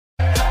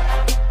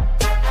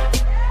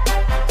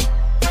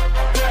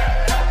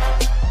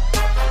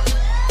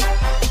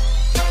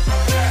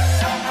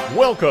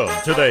Welcome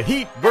to the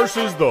Heat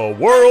versus the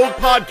World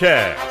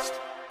podcast.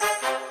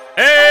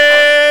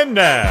 And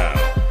now,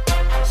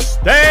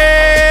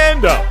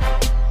 stand up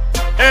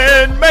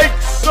and make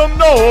some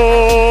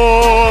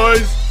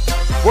noise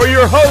for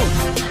your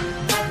host,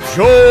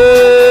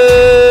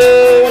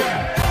 Joe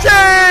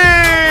Jacob.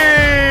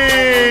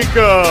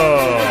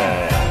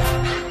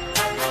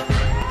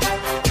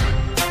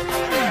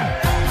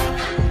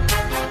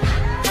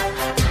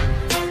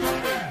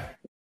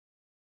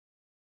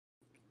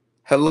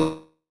 Hello,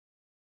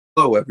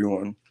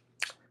 everyone.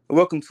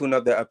 Welcome to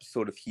another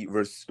episode of Heat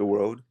versus the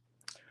World.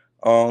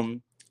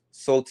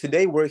 So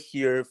today we're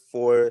here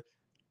for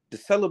the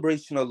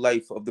celebration of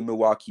life of the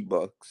Milwaukee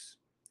Bucks.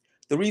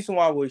 The reason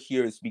why we're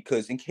here is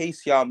because, in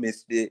case y'all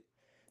missed it,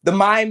 the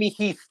Miami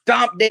Heat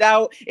stomped it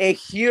out, and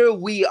here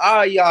we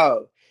are,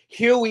 y'all.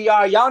 Here we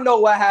are. Y'all know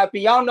what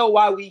happened. Y'all know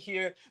why we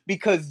here.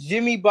 Because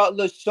Jimmy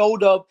Butler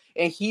showed up,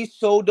 and he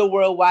showed the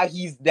world why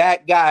he's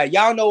that guy.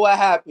 Y'all know what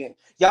happened.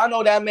 Y'all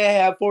know that man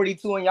had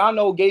 42, and y'all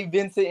know Gabe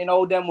Vincent and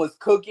all them was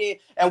cooking,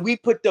 and we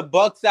put the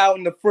Bucks out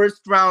in the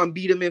first round and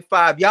beat them in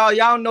 5.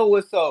 Y'all know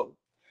what's up.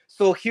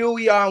 So here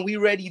we are, and we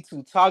ready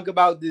to talk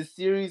about this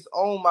series.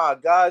 Oh, my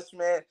gosh,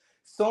 man.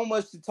 So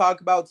much to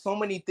talk about, so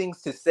many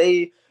things to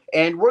say.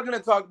 And we're going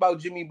to talk about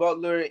Jimmy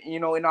Butler,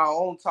 in our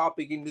own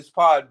topic in this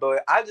pod.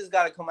 But I just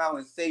got to come out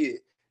and say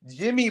it.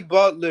 Jimmy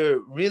Butler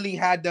really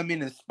had them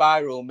in a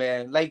spiral,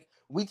 man. Like,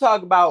 we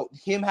talk about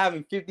him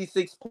having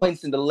 56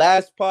 points in the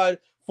last pod,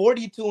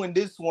 42 in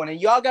this one. And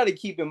y'all got to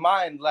keep in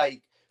mind,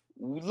 like,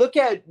 look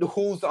at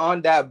who's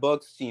on that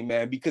Bucks team,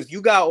 man. Because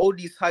you got all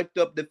these hyped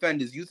up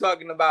defenders. You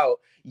talking about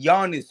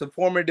Giannis, a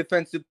former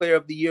Defensive Player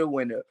of the Year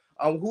winner.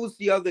 Who's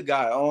the other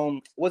guy?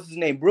 What's his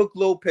name? Brook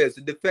Lopez,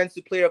 a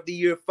Defensive Player of the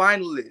Year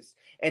finalist.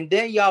 And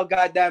then y'all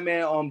got that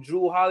man,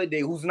 Jrue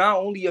Holiday, who's not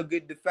only a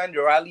good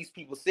defender, or at least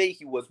people say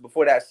he was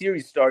before that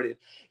series started.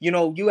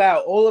 You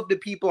have all of the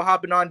people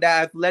hopping on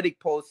that athletic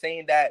post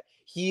saying that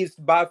he's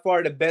by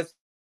far the best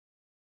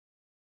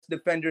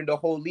defender in the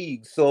whole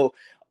league. So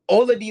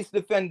all of these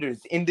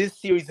defenders in this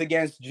series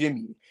against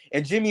Jimmy,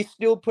 and Jimmy's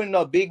still putting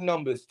up big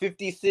numbers,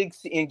 56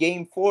 in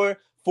game 4,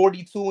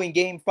 42 in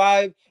game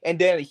 5, and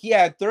then he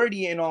had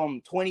 30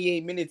 in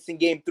 28 minutes in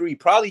game 3.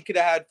 Probably could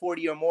have had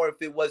 40 or more if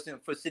it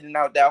wasn't for sitting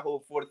out that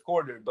whole fourth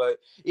quarter. But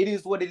it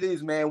is what it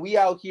is, man. We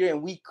out here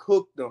and we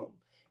cooked them.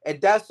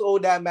 And that's all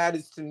that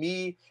matters to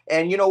me.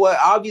 And you know what?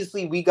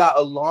 Obviously, we got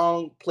a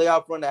long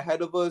playoff run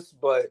ahead of us,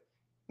 but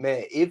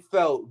man, it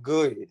felt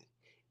good.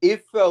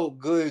 It felt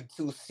good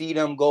to see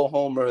them go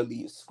home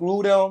early.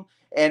 Screw them.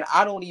 And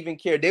I don't even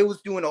care. They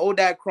was doing all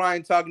that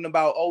crying, talking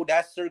about,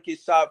 that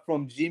circus shot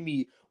from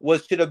Jimmy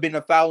should have been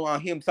a foul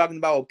on him, talking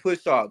about a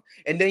push-off.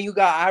 And then you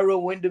got Ira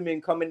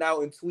Winderman coming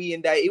out and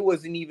tweeting that it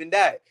wasn't even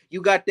that.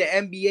 You got the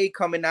NBA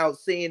coming out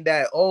saying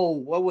that,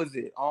 what was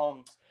it?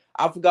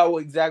 I forgot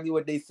exactly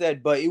what they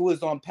said, but it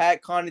was on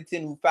Pat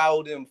Connaughton who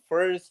fouled him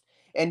first.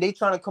 And they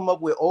trying to come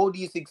up with all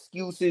these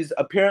excuses.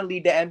 Apparently,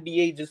 the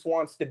NBA just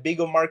wants the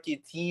bigger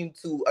market team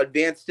to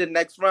advance to the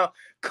next round.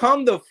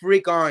 Come the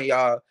frick on,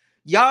 y'all.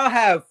 Y'all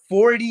have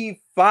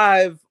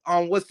 45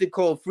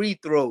 free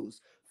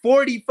throws.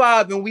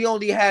 45, and we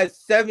only had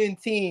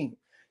 17.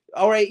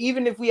 All right,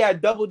 even if we had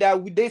double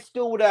that, they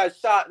still would have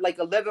shot like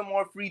 11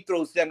 more free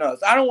throws than us.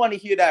 I don't want to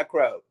hear that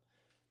crowd.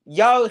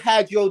 Y'all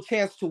had your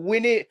chance to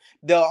win it.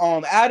 The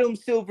Adam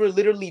Silver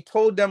literally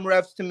told them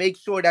refs to make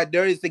sure that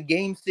there is a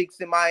game 6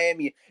 in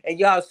Miami, and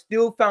y'all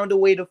still found a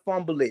way to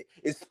fumble it,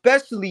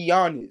 especially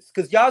Giannis,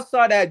 because y'all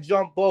saw that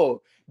jump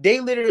ball.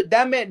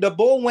 The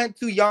ball went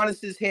to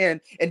Giannis's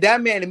hand, and that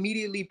man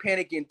immediately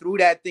panicked and threw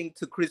that thing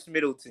to Chris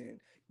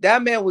Middleton.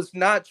 That man was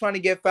not trying to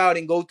get fouled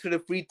and go to the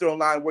free throw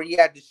line where he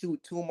had to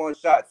shoot 2 more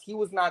shots. He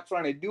was not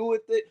trying to do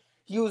with it.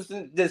 He was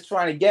just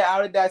trying to get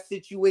out of that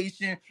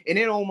situation, and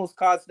it almost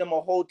cost them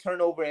a whole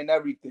turnover and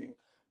everything.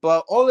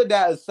 But all of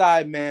that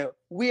aside, man,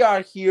 we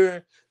are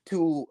here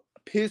to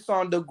piss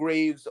on the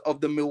graves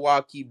of the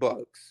Milwaukee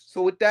Bucks.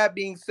 So with that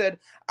being said,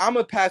 I'm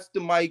going to pass the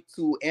mic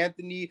to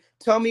Anthony.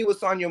 Tell me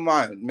what's on your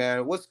mind,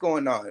 man. What's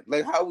going on?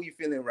 Like, how are you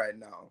feeling right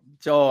now?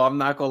 Joe, I'm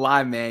not going to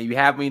lie, man. You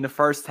had me in the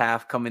first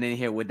half coming in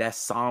here with that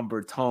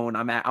somber tone.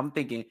 I'm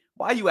thinking,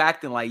 why are you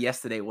acting like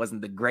yesterday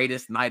wasn't the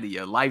greatest night of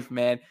your life,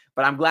 man?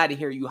 But I'm glad to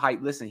hear you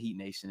hype. Listen, Heat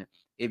Nation,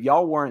 if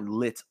y'all weren't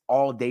lit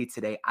all day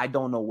today, I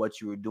don't know what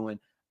you were doing.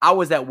 I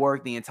was at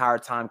work the entire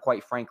time,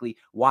 quite frankly,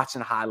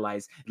 watching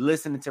highlights,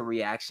 listening to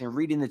reaction,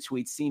 reading the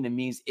tweets, seeing the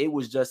memes. It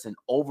was just an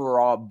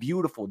overall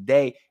beautiful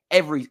day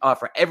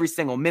for every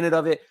single minute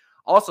of it.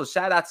 Also,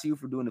 shout out to you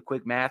for doing the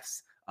quick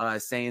maths,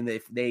 saying that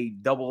if they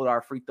doubled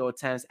our free throw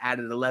attempts,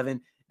 added 11,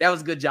 that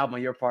was a good job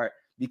on your part,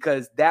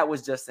 because that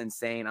was just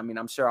insane. I mean,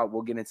 I'm sure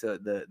we'll get into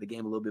the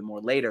game a little bit more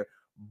later,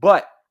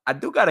 but I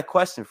do got a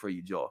question for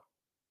you, Joel.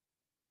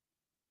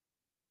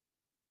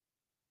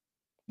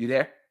 You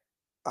there?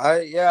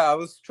 I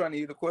was trying to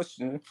hear the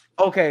question.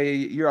 Okay,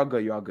 you're all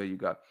good. You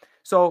got.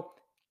 So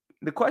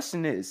the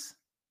question is,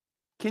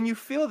 can you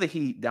feel the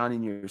heat down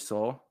in your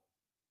soul?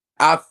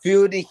 I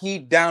feel the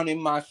heat down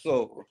in my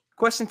soul.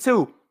 Question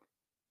 2,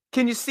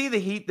 can you see the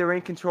Heat? They're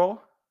in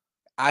control.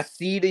 I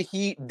see the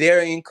Heat. They're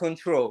in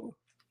control.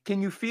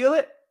 Can you feel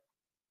it?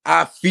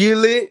 I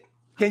feel it.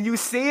 Can you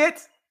see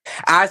it?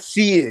 I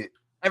see it.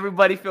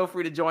 Everybody feel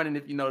free to join in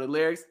if you know the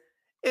lyrics.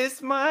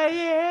 It's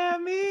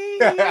Miami.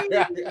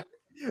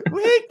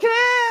 We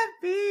can't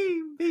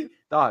be beat.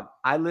 Dog,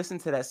 I listened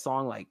to that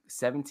song like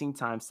 17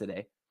 times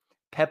today.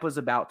 Peppa's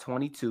about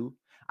 22.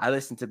 I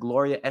listened to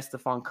Gloria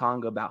Estefan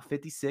Conga about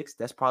 56.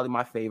 That's probably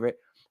my favorite.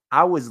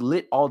 I was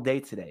lit all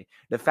day today.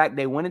 The fact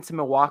they went into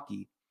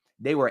Milwaukee,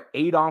 they were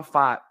 8 on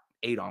 5.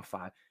 8 on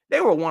 5. They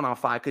were 1 on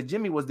 5 because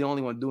Jimmy was the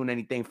only one doing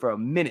anything for a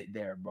minute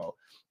there, bro.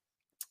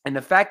 And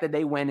the fact that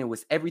they went and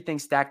was everything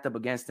stacked up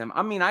against them.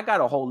 I mean, I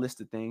got a whole list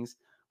of things.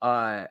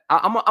 I'm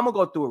gonna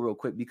go through it real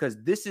quick because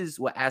this is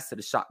what adds to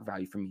the shock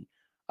value for me.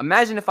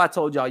 Imagine if I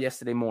told y'all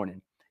yesterday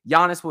morning,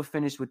 Giannis would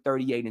finish with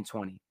 38 and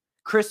 20,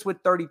 Chris with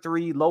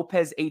 33,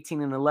 Lopez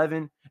 18 and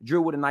 11,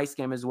 Drew with a nice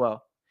game as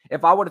well.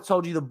 If I would have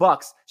told you the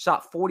Bucks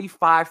shot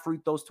 45 free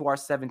throws to our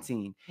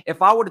 17,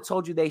 if I would have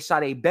told you they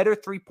shot a better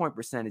 3-point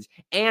percentage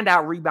and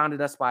out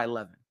rebounded us by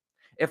 11,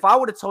 if I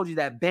would have told you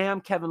that Bam,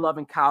 Kevin Love,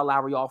 and Kyle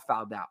Lowry all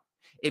fouled out,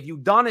 if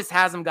Udonis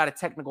Haslem got a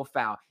technical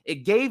foul,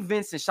 it gave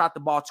Vincent shot the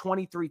ball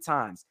 23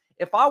 times.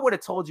 If I would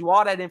have told you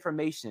all that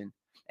information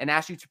and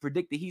asked you to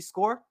predict the Heat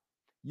score,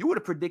 you would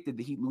have predicted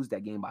the Heat lose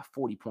that game by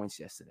 40 points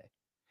yesterday.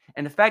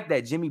 And the fact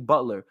that Jimmy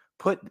Butler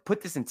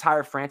put this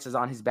entire franchise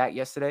on his back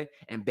yesterday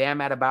and Bam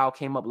Adebayo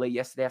came up late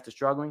yesterday after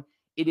struggling,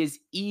 it is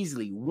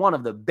easily one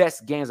of the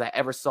best games I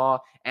ever saw.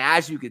 And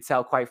as you could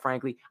tell, quite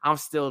frankly, I'm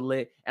still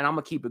lit and I'm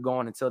going to keep it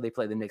going until they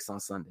play the Knicks on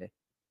Sunday.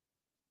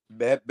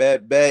 Bet.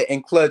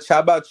 And Clutch, how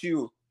about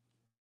you?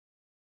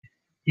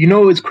 You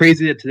know, it's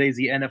crazy that today's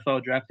the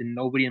NFL draft and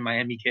nobody in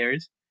Miami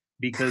cares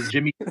because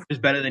Jimmy is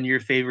better than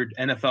your favorite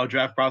NFL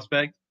draft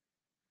prospect.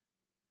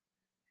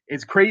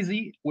 It's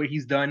crazy what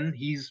he's done.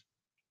 He's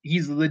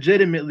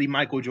legitimately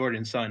Michael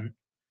Jordan's son,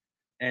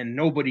 and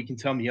nobody can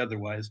tell me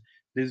otherwise.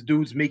 This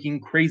dude's making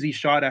crazy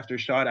shot after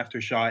shot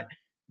after shot,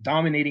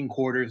 dominating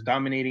quarters,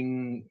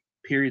 dominating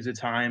periods of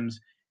times,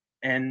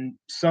 and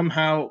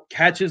somehow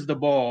catches the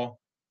ball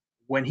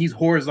when he's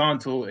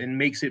horizontal and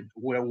makes it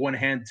with a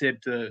one-hand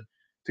tip to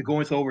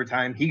go into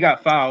overtime. He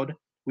got fouled.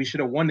 We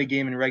should have won the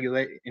game in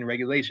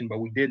regulation, but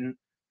we didn't.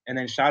 And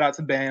then shout out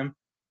to Bam.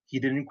 He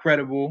did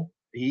incredible.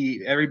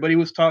 Everybody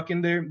was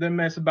talking their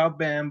mess about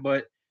Bam,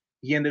 but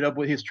he ended up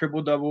with his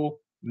triple-double,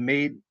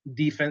 made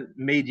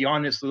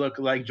Giannis look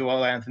like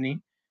Joel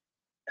Anthony.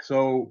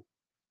 So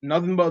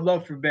nothing but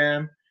love for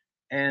Bam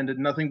and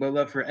nothing but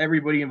love for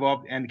everybody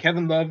involved. And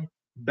Kevin Love,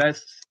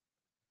 best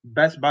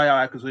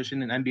buyout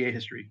acquisition in NBA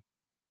history.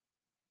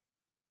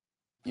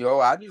 Yo,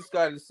 I just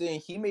gotta say,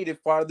 he made it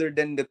farther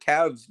than the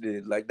Cavs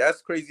did. Like,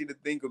 that's crazy to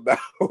think about.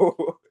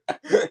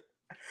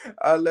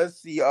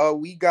 Let's see.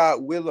 We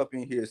got Will up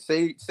in here.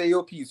 Say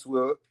your piece,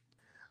 Will.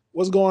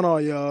 What's going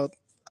on, y'all?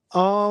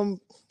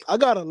 I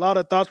got a lot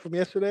of thoughts from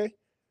yesterday.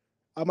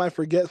 I might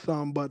forget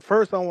some, but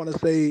first I want to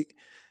say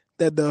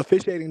that the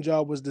officiating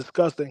job was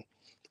disgusting.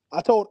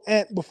 I told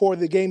Ant before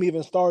the game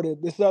even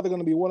started, this is either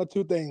going to be one of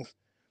two things: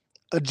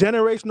 a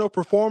generational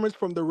performance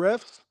from the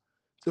refs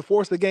to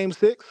force the game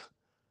 6,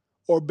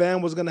 or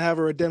Bam was going to have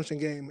a redemption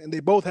game, and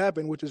they both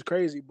happened, which is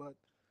crazy. But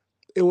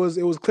it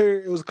was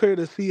clear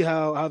to see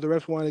how the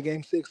refs won the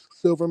game 6.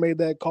 Silver made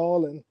that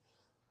call, and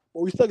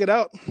we stuck it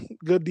out.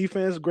 Good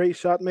defense, great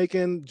shot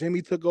making.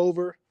 Jimmy took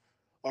over.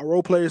 Our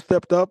role players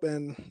stepped up,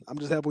 and I'm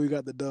just happy we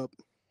got the dub.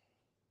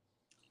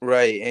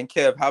 Right. And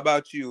Kev, how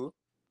about you?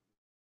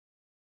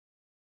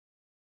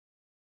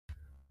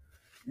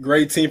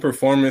 Great team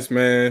performance,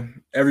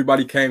 man.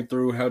 Everybody came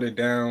through, held it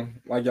down.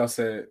 Like y'all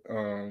said,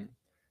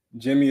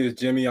 Jimmy is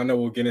Jimmy. I know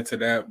we'll get into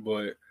that,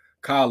 but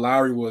Kyle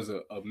Lowry was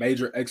a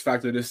major X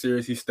factor this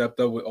series. He stepped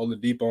up with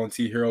Oladipo and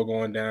T. Hero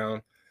going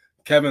down.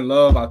 Kevin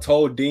Love, I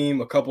told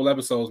Deem a couple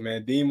episodes,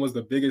 man. Deem was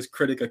the biggest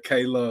critic of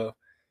K-Love.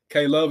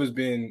 K-Love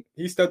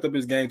he stepped up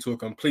his game to a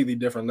completely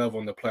different level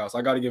in the playoffs.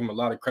 I got to give him a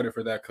lot of credit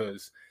for that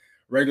because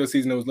regular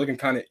season, it was looking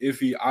kind of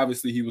iffy.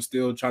 Obviously, he was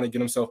still trying to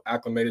get himself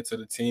acclimated to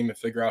the team and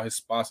figure out his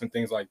spots and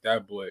things like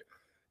that. But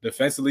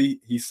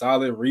defensively, he's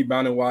solid.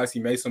 Rebounding-wise, he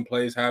made some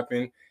plays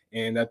happen.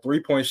 And that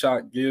three-point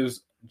shot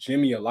gives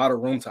Jimmy a lot of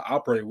room to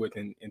operate with,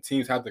 and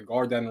teams have to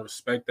guard that and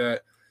respect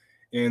that.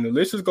 And the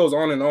list just goes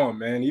on and on,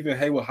 man. Even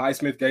Haywood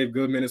Highsmith gave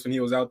good minutes when he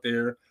was out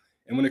there.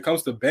 And when it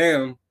comes to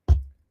Bam,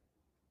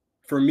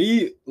 for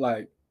me,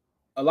 like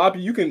a lot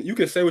of you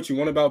can say what you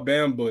want about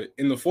Bam, but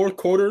in the fourth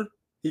quarter,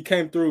 he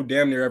came through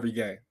damn near every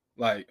game,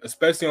 like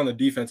especially on the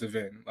defensive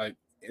end. Like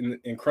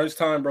in crunch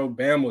time, bro,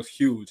 Bam was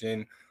huge.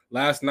 And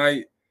last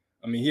night,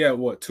 I mean, he had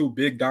 2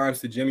 big dimes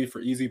to Jimmy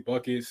for easy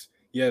buckets.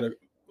 He had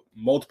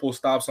multiple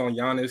stops on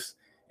Giannis,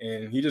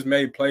 and he just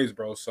made plays,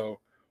 bro. So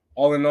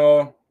all in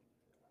all,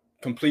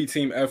 complete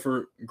team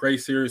effort,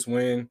 great series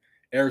win.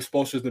 Eric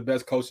Spoelstra's the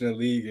best coach in the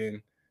league,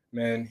 and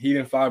man, Heat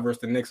in 5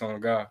 versus the Knicks on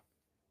God.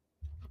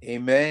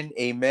 Amen.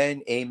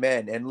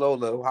 And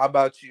Lola, how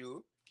about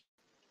you?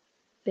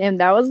 Damn,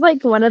 that was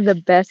like one of the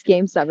best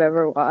games I've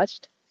ever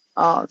watched.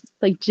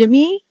 Like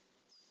Jimmy,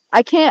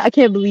 I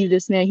can't believe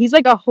this man. He's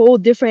like a whole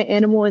different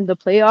animal in the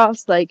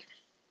playoffs. Like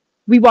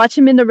we watch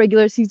him in the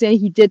regular season.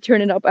 He did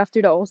turn it up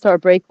after the All-Star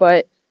break,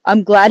 but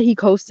I'm glad he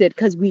coasted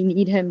because we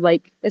need him,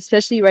 like,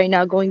 especially right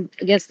now going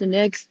against the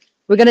Knicks.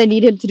 We're gonna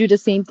need him to do the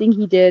same thing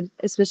he did,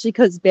 especially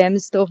because Bam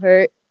is still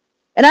hurt.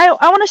 And I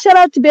want to shout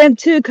out to Bam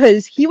too,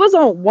 because he was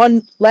on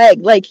one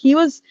leg. Like he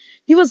was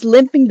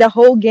limping the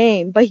whole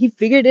game, but he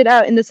figured it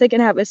out in the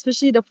second half,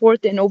 especially the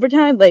fourth and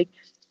overtime. Like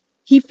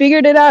he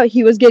figured it out.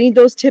 He was getting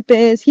those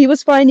tip-ins. He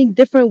was finding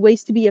different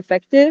ways to be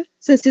effective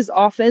since his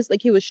offense,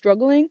 like he was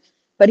struggling,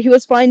 but he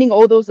was finding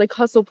all those like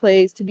hustle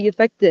plays to be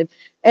effective.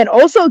 And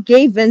also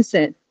Gabe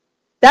Vincent,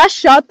 that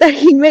shot that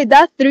he made,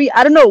 that three,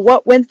 I don't know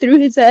what went through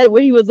his head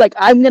where he was like,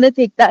 I'm gonna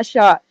take that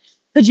shot.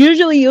 Because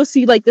usually you'll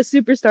see like the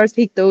superstars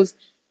take those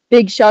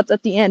big shots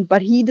at the end,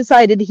 but he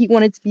decided he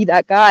wanted to be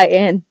that guy.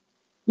 And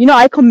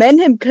I commend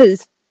him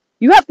because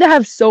you have to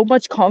have so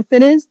much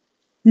confidence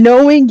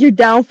knowing you're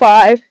down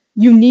five,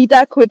 you need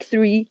that quick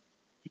three,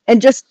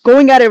 and just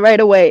going at it right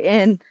away.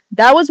 And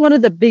that was one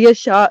of the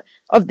biggest shot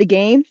of the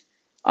game,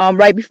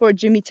 right before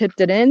Jimmy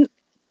tipped it in.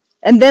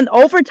 And then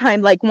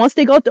overtime, like once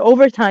they got to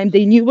overtime,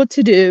 they knew what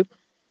to do.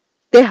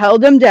 They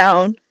held them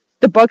down.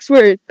 The Bucks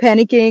were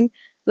panicking.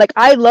 Like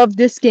I love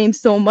this game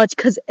so much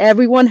because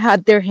everyone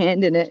had their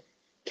hand in it.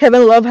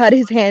 Kevin Love had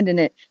his hand in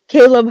it.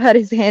 Caleb had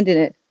his hand in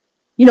it.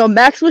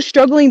 Max was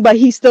struggling, but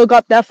he still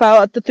got that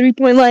foul at the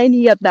 3-point line.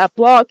 He had that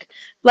block.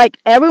 Like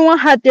everyone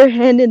had their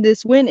hand in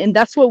this win, and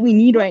that's what we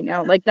need right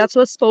now. Like that's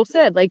what Spo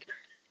said. Like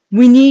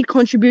we need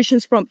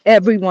contributions from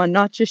everyone,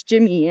 not just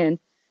Jimmy. And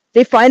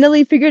they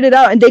finally figured it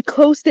out, and they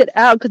closed it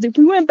out. Because if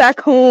we went back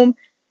home,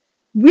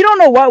 we don't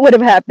know what would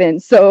have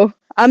happened. So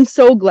I'm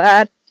so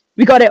glad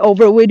we got it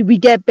over with. We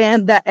get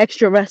Bam that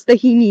extra rest that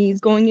he needs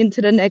going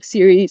into the next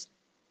series,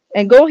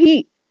 and go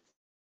Heat.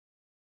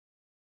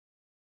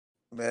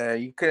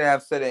 Man, you couldn't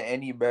have said it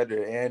any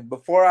better. And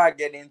before I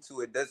get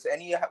into it, does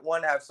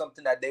anyone have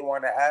something that they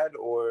want to add,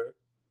 or?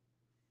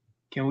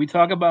 Can we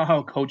talk about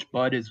how Coach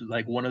Bud is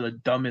like one of the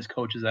dumbest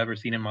coaches I've ever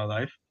seen in my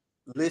life?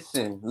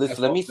 Listen.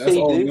 Let me say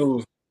this.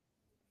 News.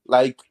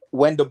 Like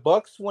when the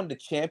Bucks won the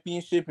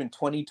championship in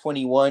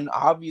 2021,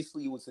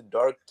 obviously it was a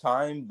dark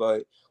time,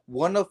 but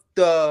one of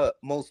the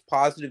most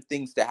positive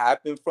things to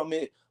happen from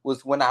it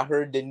was when I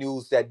heard the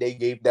news that they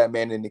gave that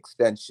man an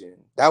extension.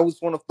 That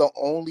was one of the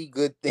only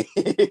good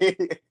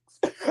things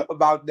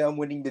about them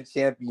winning the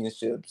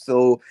championship.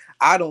 So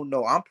I don't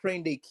know. I'm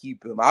praying they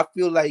keep him. I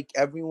feel like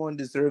everyone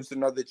deserves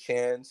another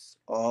chance.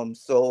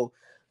 So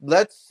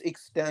let's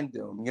extend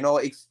him,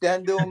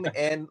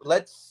 and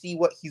let's see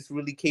what he's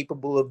really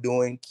capable of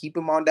doing. Keep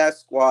him on that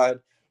squad,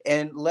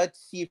 and let's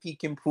see if he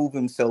can prove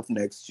himself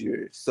next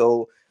year.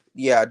 So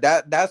yeah,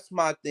 that's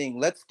my thing.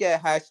 Let's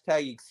get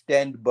hashtag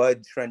extend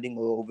Bud trending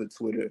all over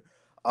Twitter.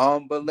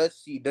 But let's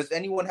see. Does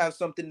anyone have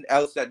something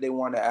else that they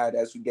want to add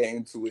as we get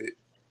into it?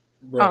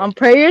 Bro,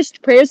 Prayers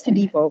to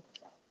Depot.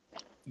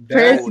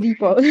 Prayers that to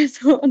Depot.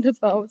 That's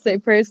all I would say.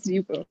 Prayers to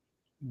Depot.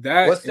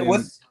 that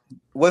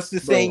What's the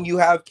bro, saying you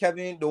have,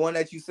 Kevin? The one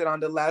that you said on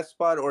the last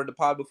spot or the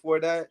pod before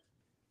that?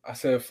 I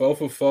said 4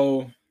 for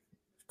 4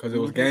 because it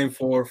was Mhm. game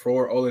 4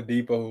 for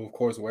Oladipo, who of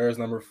course wears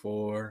number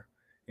 4,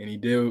 and he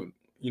did.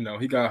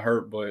 He got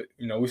hurt, but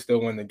we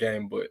still win the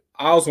game. But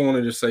I also want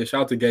to just say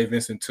shout out to Gabe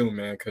Vincent too,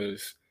 man,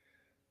 because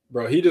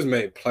bro, he just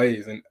made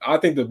plays, and I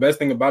think the best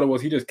thing about it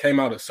was he just came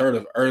out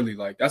assertive early.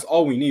 Like that's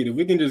all we need. If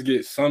we can just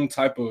get some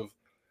type of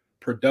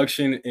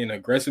production and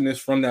aggressiveness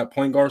from that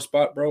point guard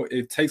spot, bro,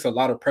 it takes a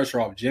lot of pressure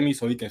off Jimmy,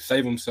 so he can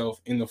save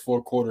himself in the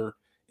fourth quarter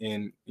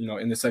and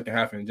in the second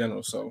half in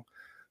general. So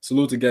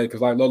salute to Gabe, because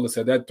like Lola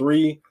said, that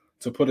three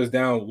to put us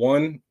down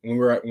 1 when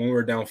we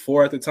were down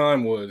 4 at the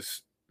time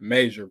was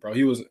major, bro.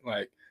 He was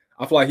like,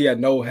 I feel like he had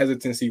no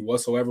hesitancy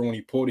whatsoever when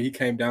he pulled it. He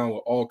came down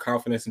with all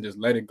confidence and just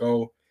let it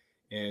go,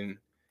 and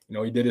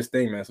he did his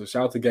thing, man. So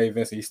shout out to Gabe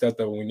Vincent. He stepped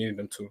up when we needed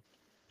him to.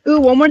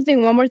 Ooh, one more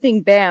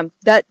thing. Bam.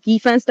 That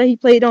defense that he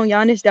played on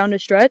Giannis down the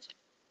stretch,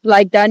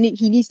 like that,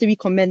 he needs to be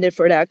commended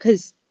for that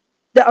because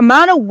the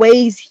amount of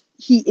ways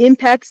he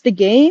impacts the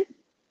game,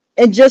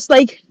 and just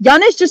like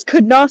Giannis just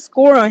could not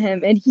score on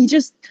him, and he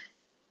just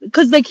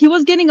because like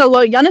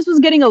Giannis was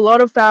getting a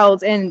lot of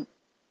fouls, and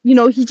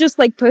he just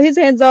like put his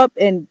hands up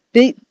and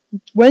they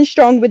went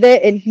strong with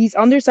it, and he's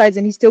undersized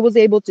and he still was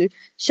able to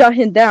shut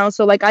him down.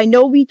 So like I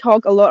know we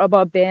talk a lot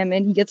about Bam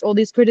and he gets all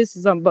this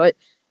criticism, but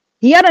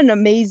he had an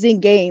amazing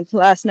game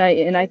last night,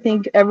 and I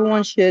think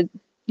everyone should,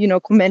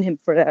 commend him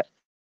for that.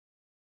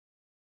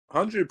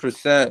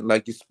 100%,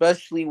 like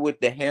especially with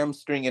the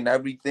hamstring and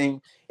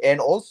everything, and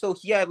also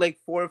he had like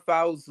 4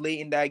 fouls late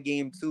in that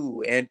game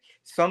too. And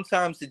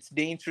sometimes it's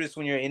dangerous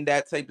when you're in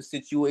that type of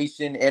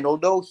situation. And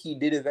although he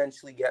did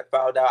eventually get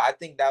fouled out, I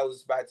think that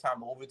was by the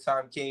time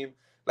overtime came.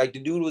 Like the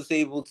dude was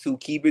able to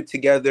keep it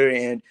together,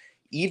 and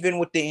even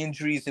with the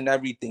injuries and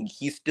everything,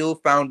 he still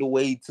found a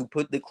way to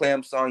put the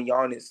clamps on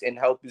Giannis and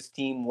help his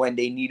team when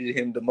they needed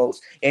him the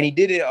most. And he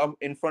did it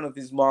in front of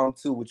his mom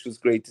too, which was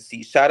great to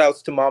see. Shout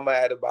outs to Mama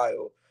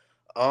Adebayo.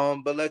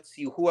 But let's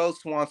see who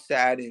else wants to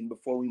add in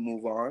before we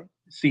move on.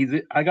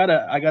 See, I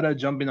gotta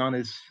jump in on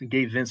this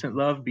Gabe Vincent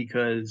love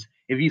because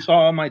if you saw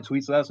all my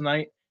tweets last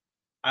night,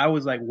 I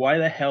was like, why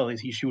the hell is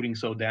he shooting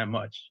so damn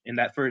much in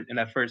that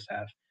first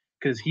half?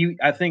 Because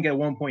I think at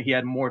one point he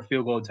had more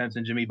field goal attempts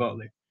than Jimmy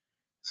Butler.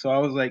 So I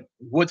was like,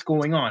 what's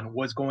going on?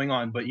 What's going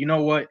on? But you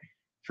know what?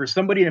 For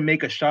somebody to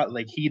make a shot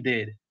like he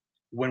did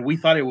when we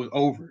thought it was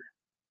over,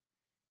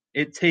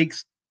 it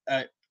takes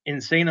an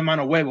insane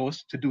amount of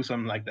huevos to do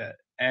something like that.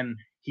 And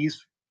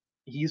he's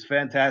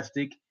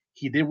fantastic.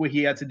 He did what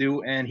he had to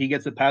do, and he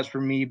gets a pass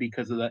from me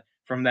because of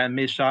that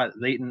missed shot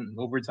late in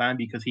overtime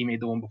because he made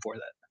the one before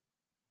that.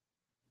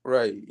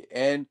 Right.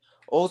 And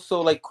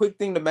also, like, quick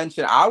thing to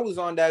mention, I was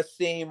on that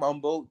same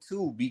boat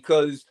too,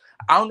 because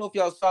I don't know if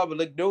y'all saw, but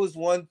like there was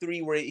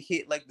 1-3 where it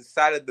hit like the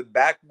side of the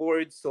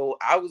backboard. So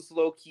I was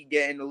low-key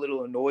getting a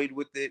little annoyed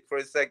with it for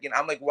a second.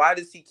 I'm like, why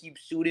does he keep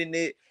shooting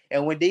it?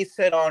 And when they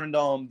said on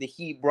the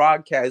Heat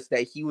broadcast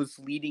that he was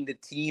leading the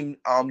team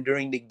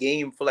during the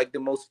game for like the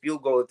most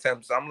field goal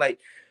attempts, I'm like,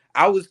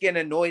 I was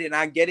getting annoyed, and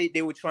I get it.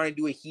 They were trying to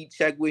do a heat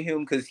check with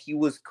him because he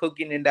was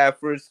cooking in that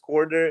first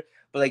quarter.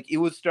 But like it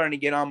was starting to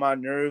get on my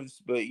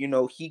nerves. But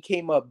he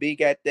came up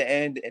big at the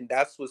end, and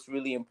that's what's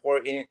really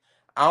important.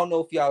 I don't know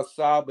if y'all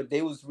saw, but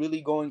they was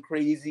really going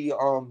crazy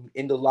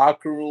in the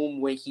locker room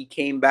when he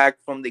came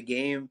back from the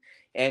game.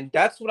 And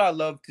that's what I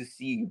love to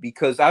see,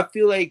 because I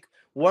feel like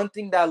one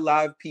thing that a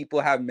lot of people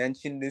have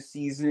mentioned this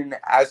season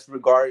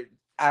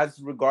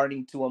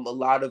regarding to a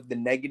lot of the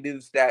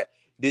negatives that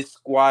this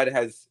squad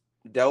has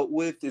dealt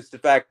with is the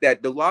fact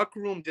that the locker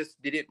room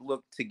just didn't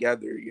look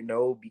together,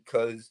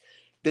 because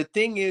the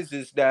thing is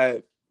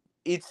that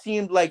it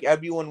seemed like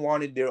everyone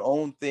wanted their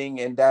own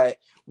thing, and that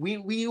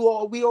we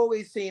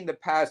always say in the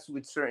past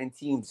with certain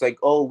teams, like,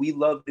 oh, we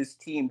love this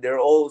team, they're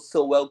all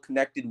so well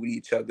connected with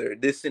each other,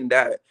 this and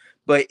that.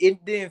 But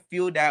it didn't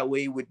feel that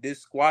way with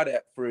this squad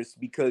at first,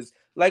 because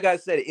like I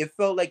said, it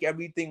felt like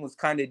everything was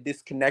kind of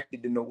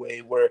disconnected in a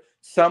way where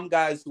some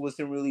guys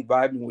wasn't really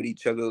vibing with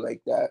each other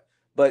like that.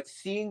 But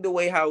seeing the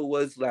way how it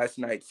was last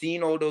night,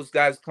 seeing all those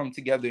guys come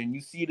together, and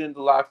you see it in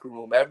the locker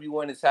room,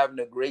 everyone is having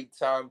a great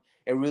time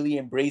and really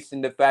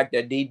embracing the fact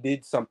that they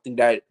did something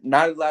that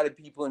not a lot of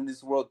people in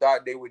this world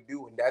thought they would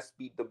do, and that's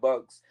beat the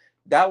Bucks.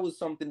 That was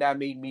something that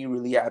made me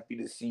really happy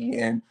to see.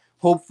 And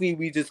hopefully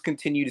we just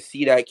continue to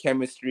see that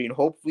chemistry, and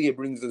hopefully it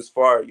brings us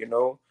far,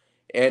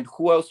 And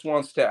who else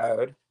wants to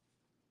add?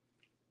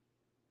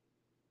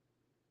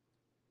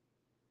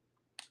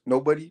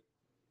 Nobody?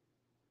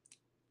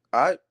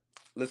 All right,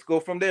 let's go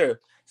from there.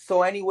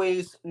 So,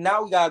 anyways,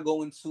 now we gotta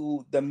go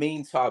into the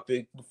main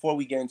topic before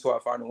we get into our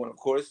final one, of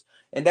course,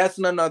 and that's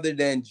none other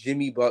than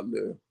Jimmy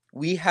Butler.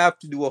 We have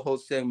to do a whole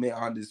segment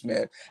on this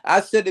man.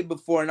 I said it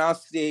before, and I'll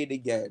say it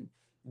again.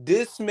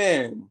 This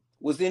man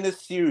was in a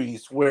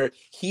series where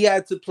he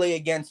had to play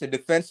against a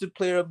Defensive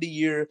Player of the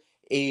Year,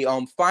 a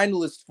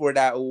finalist for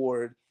that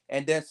award,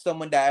 and then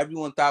someone that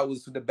everyone thought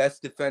was the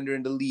best defender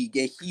in the league,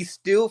 and he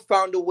still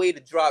found a way to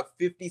drop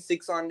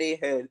 56 on their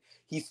head.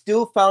 He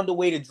still found a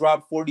way to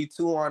drop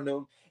 42 on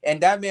them. And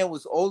that man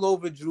was all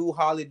over Drew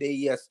Holiday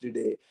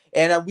yesterday.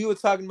 And we were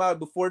talking about it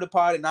before the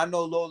pod, and I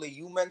know, Lola,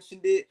 you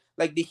mentioned it.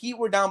 Like, the Heat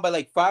were down by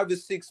like 5 or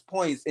 6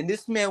 points, and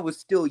this man was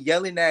still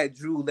yelling at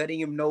Drew, letting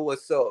him know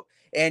what's up.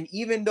 And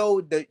even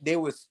though they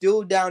were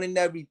still down in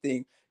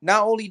everything,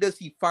 not only does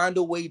he find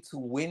a way to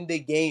win the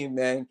game,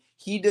 man,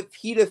 he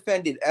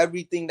defended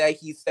everything that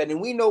he said.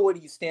 And we know what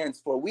he stands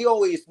for. We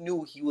always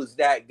knew he was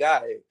that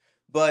guy.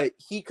 But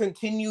he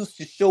continues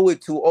to show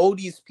it to all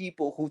these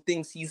people who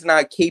thinks he's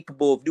not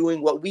capable of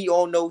doing what we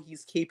all know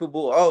he's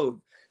capable of.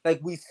 Like,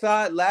 we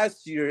saw it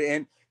last year,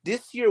 and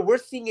this year we're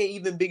seeing an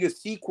even bigger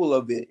sequel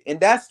of it. And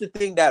that's the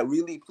thing that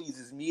really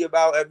pleases me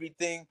about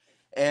everything.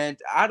 And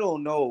I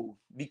don't know,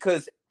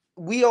 because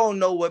we all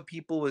know what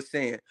people were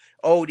saying.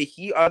 Oh, the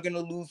Heat are going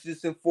to lose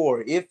this in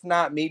 4, if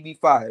not maybe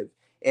 5.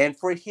 And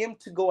for him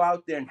to go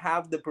out there and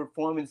have the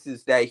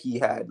performances that he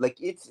had, like,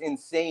 it's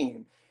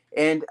insane.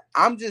 And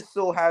I'm just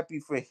so happy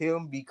for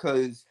him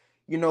because,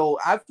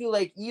 I feel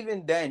like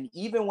even then,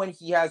 even when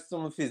he has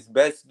some of his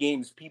best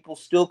games, people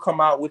still come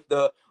out with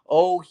the,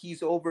 oh,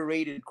 he's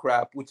overrated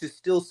crap, which is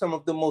still some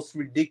of the most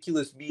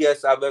ridiculous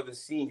BS I've ever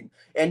seen.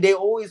 And they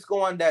always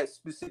go on that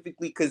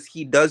specifically because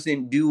he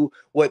doesn't do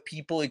what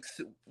people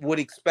would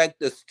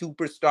expect a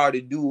superstar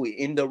to do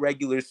in the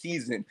regular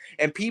season.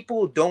 And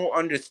people don't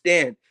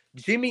understand.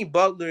 Jimmy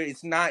Butler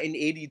is not an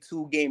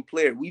 82-game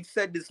player. We've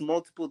said this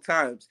multiple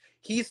times.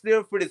 He's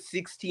there for the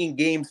 16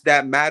 games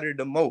that matter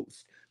the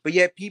most. But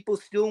yet people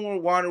still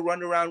want to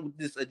run around with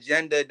this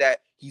agenda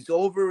that he's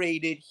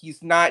overrated.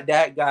 He's not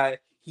that guy.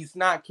 He's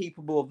not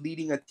capable of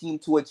leading a team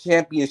to a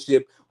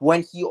championship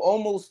when he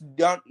almost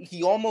did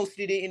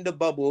it in the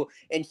bubble,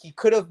 and he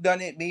could have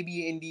done it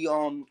maybe in the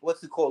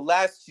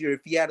last year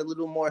if he had a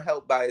little more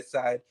help by his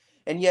side.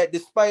 And yet,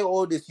 despite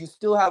all this, you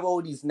still have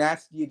all these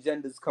nasty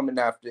agendas coming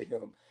after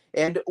him.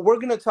 And we're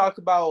going to talk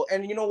about,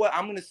 and you know what,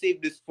 I'm going to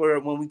save this for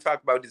when we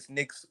talk about this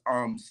Knicks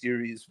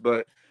series,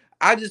 but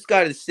I just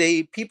got to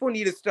say, people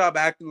need to stop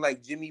acting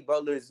like Jimmy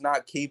Butler is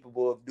not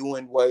capable of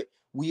doing what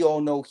we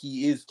all know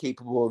he is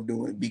capable of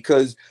doing,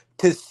 because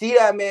to see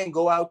that man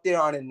go out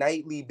there on a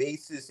nightly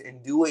basis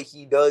and do what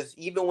he does,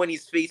 even when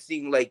he's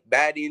facing like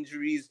bad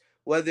injuries,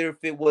 whether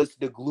if it was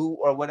the glue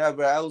or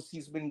whatever else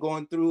he's been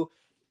going through.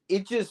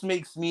 It just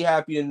makes me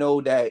happy to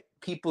know that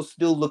people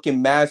still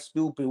looking mad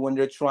stupid when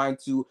they're trying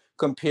to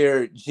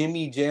compare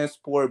Jimmy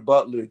Jansport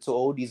Butler to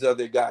all these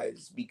other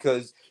guys,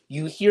 because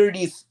you hear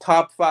these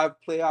top 5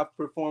 playoff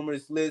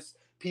performers lists,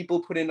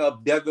 people putting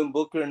up Devin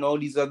Booker and all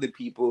these other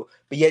people,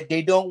 but yet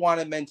they don't want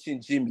to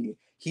mention Jimmy.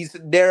 He's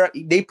there.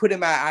 They put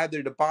him at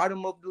either the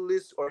bottom of the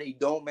list or they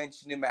don't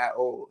mention him at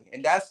all.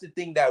 And that's the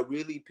thing that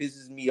really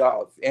pisses me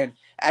off. And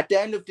at the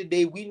end of the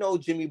day, we know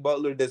Jimmy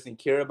Butler doesn't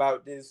care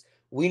about this.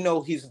 We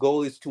know his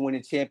goal is to win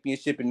a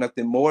championship and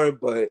nothing more.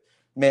 But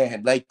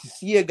man, like, to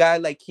see a guy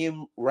like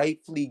him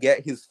rightfully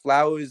get his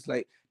flowers,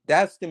 like,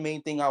 that's the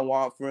main thing I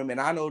want for him.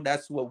 And I know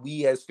that's what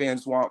we as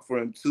fans want for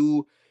him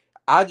too.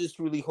 I just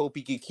really hope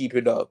he can keep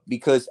it up,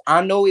 because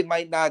I know it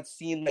might not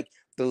seem like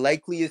the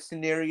likeliest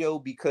scenario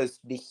because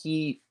the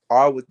Heat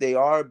are what they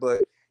are.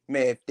 But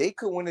man, if they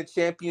could win a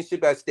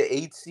championship as the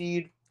 8th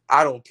seed,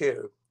 I don't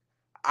care.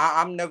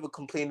 I'm never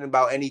complaining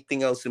about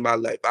anything else in my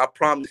life. I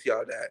promise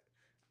y'all that.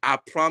 I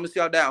promise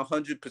y'all that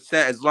 100%.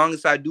 As long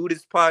as I do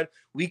this pod,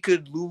 we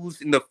could lose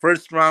in the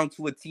first round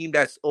to a team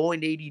that's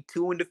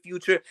 0-82 in the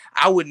future.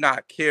 I would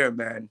not care,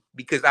 man,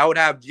 because I would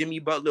have Jimmy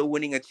Butler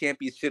winning a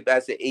championship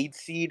as an 8th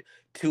seed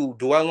to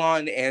dwell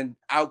on, and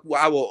I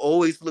will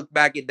always look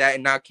back at that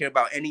and not care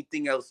about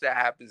anything else that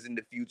happens in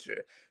the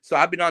future. So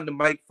I've been on the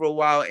mic for a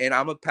while, and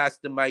I'm going to pass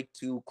the mic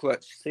to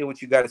Clutch. Say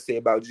what you got to say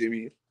about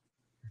Jimmy.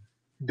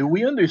 Do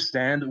we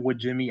understand what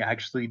Jimmy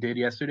actually did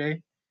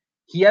yesterday?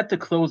 He had to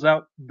close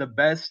out the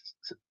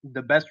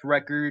best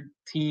record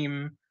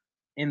team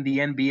in the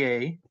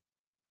NBA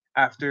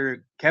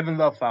after Kevin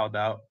Love fouled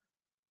out,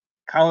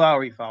 Kyle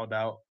Lowry fouled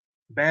out,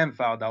 Bam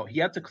fouled out. He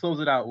had to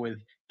close it out with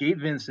Gabe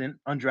Vincent,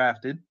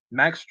 undrafted,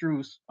 Max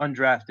Strus,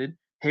 undrafted,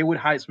 Haywood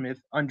Highsmith,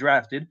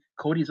 undrafted,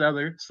 Cody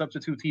Zeller,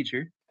 substitute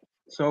teacher.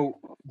 So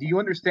do you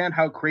understand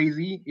how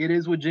crazy it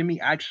is what Jimmy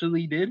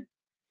actually did?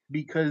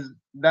 Because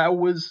that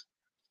was,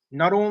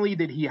 not only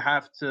did he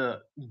have to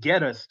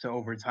get us to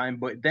overtime,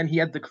 but then he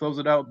had to close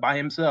it out by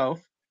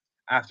himself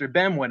after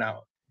Bam went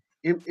out.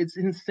 It's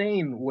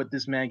insane what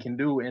this man can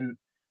do, and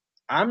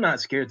I'm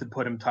not scared to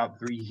put him top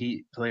 3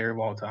 Heat player of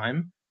all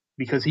time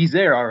because he's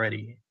there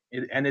already.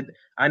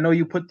 I know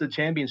you put the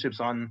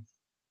championships on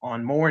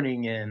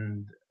Mourning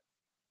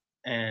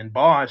and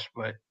Bosh,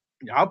 but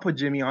I'll put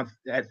Jimmy on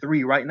at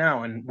 3 right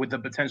now, and with the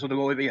potential to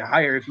go even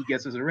higher if he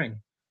gets us a ring.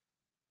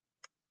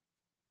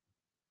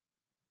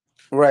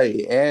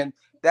 Right. And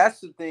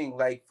that's the thing.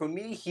 Like, for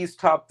me, he's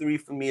top 3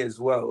 for me as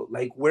well.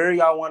 Like, where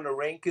y'all want to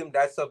rank him,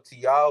 that's up to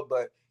y'all,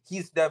 but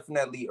he's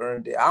definitely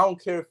earned it. I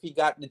don't care if he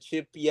got the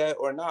chip yet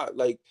or not.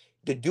 Like,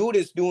 the dude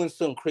is doing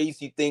some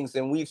crazy things,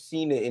 and we've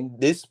seen it in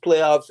this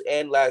playoffs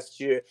and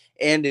last year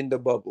and in the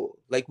bubble.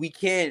 Like, we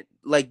can't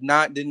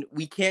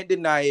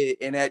deny it.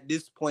 And at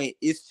this point,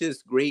 it's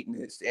just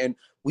greatness. And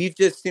we've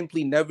just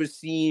simply never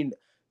seen,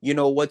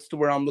 what's the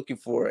word I'm looking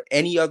for,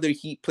 any other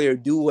Heat player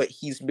do what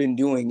he's been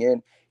doing.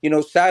 And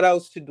shout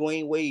outs to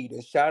Dwayne Wade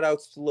and shout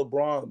outs to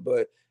LeBron,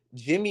 but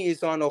Jimmy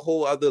is on a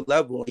whole other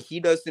level. He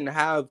doesn't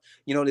have,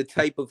 the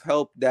type of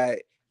help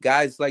that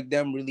guys like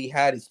them really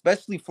had,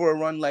 especially for a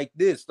run like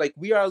this. Like,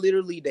 we are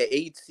literally the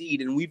 8th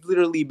seed, and we've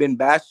literally been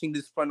bashing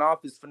this front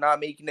office for not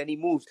making any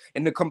moves.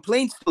 And the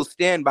complaints still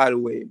stand, by the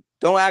way.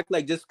 Don't act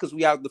like just because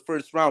we out the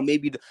first round,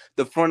 maybe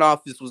the front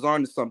office was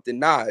on to something.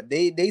 Nah,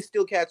 they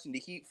still catching the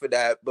heat for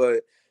that.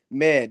 But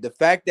man, the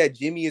fact that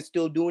Jimmy is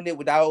still doing it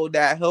without all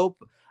that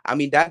help, I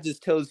mean, that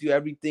just tells you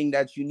everything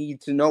that you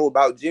need to know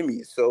about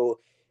Jimmy. So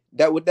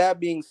with that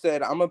being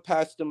said, I'm gonna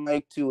pass the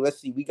mic to,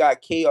 let's see, we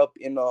got K up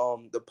in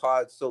the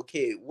pod. So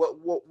K,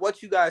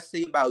 what you guys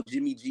say about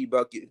Jimmy G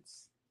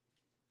buckets?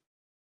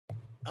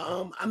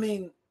 I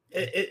mean,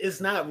 it's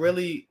not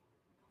really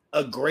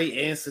a great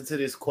answer to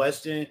this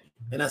question,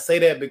 and I say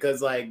that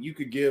because, like, you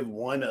could give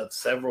one of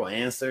several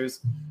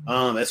answers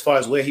as far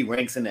as where he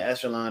ranks in the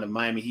echelon of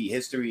Miami Heat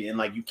history, and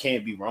like, you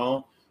can't be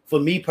wrong. For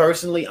me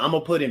personally, I'm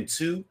gonna put him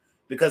 2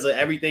 because of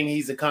everything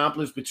he's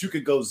accomplished, but you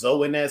could go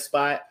Zoe in that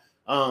spot.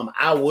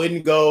 I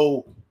wouldn't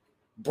go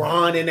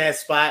Braun in that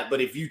spot, but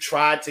if you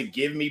tried to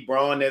give me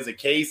Braun as a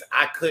case,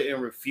 I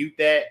couldn't refute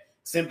that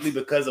simply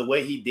because of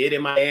what he did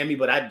in Miami,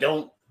 but I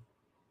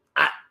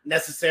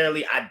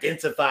necessarily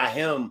identify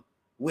him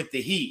with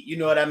the Heat. You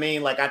know what I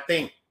mean? Like, I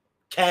think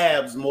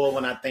Cavs more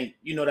when I think,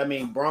 you know what I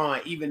mean,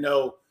 Braun, even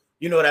though,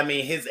 you know what I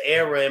mean, his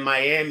era in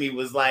Miami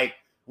was like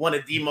one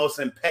of the most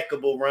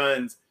impeccable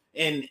runs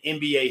in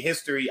NBA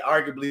history,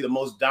 arguably the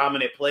most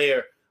dominant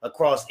player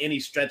across any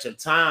stretch of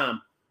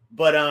time.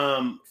 But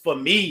for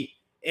me,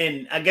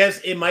 and I guess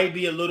it might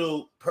be a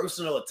little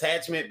personal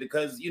attachment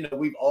because,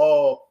 we've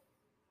all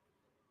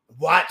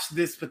watched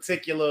this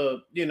particular,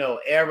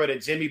 era, the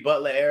Jimmy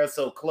Butler era,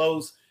 so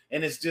close.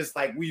 And it's just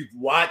like we've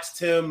watched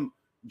him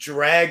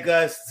drag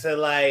us to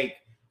like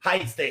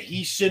heights that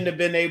he shouldn't have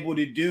been able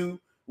to do,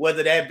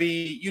 whether that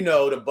be,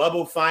 the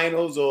bubble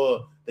finals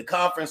or the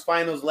conference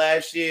finals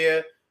last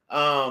year.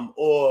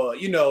 Or,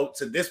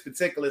 to this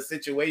particular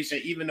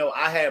situation, even though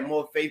I had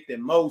more faith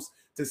than most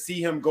to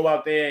see him go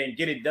out there and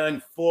get it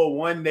done for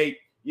one Nate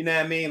You know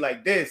what I mean?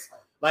 Like this,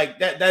 like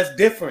that's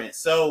different.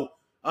 So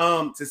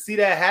to see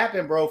that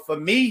happen, bro, for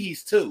me,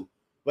 he's 2.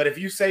 But if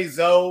you say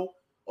Zoe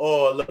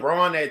or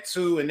LeBron at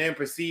 2 and then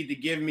proceed to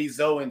give me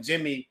Zoe and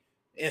Jimmy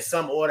in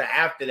some order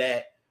after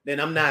that, then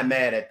I'm not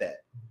mad at that.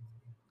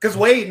 Because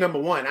Wade, number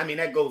 1, I mean,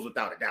 that goes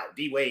without a doubt.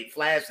 D-Wade,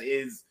 Flash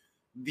is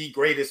the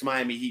greatest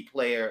Miami Heat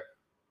player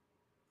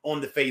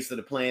on the face of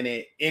the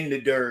planet, in the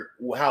dirt,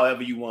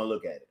 however you want to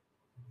look at it.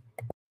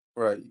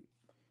 Right.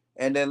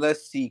 And then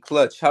let's see,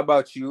 Clutch, how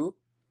about you?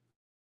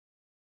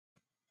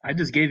 I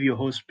just gave you a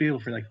whole spiel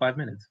for like 5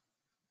 minutes.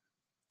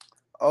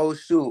 Oh,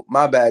 shoot.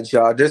 My bad,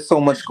 y'all. There's so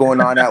much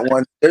going on at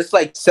once. There's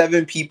like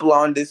 7 people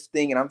on this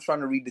thing, and I'm trying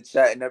to read the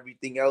chat and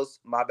everything else.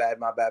 My bad.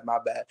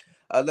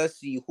 Let's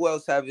see. Who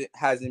else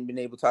hasn't been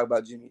able to talk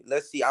about Jimmy?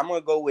 Let's see. I'm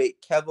going to go with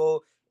Kevo,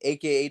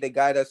 a.k.a. the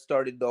guy that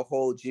started the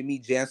whole Jimmy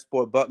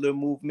Jansport Butler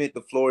movement.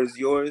 The floor is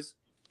yours.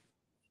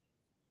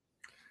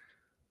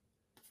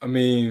 I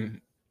mean,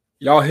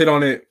 y'all hit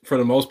on it for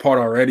the most part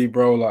already,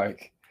 bro.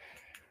 Like,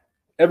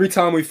 every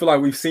time we feel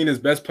like we've seen his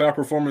best playoff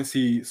performance,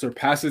 he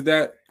surpasses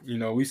that. You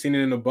know, we've seen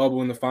it in the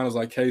bubble in the finals,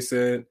 like Kay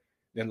said.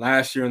 Then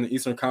last year in the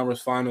Eastern Conference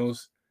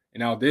Finals.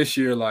 And now this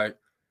year, like,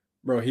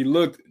 bro, he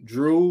looked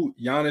Drew,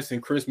 Giannis,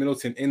 and Chris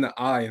Middleton in the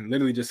eye and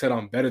literally just said,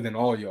 I'm better than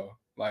all y'all.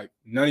 Like,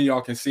 none of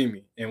y'all can see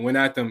me. And went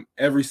at them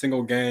every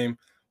single game,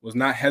 was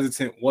not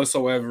hesitant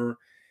whatsoever.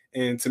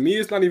 And to me,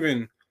 it's not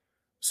even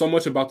so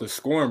much about the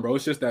scoring, bro.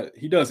 It's just that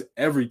he does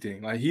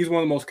everything. Like, he's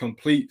one of the most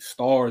complete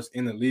stars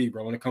in the league,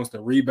 bro, when it comes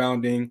to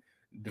rebounding,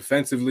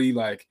 defensively.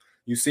 Like,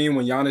 you seen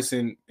when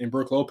Giannis and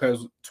Brook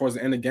Lopez towards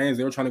the end of games,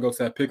 they were trying to go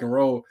to that pick and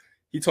roll.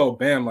 He told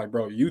Bam, like,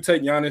 bro, you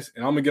take Giannis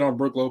and I'm going to get on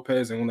Brook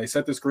Lopez. And when they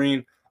set the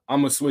screen,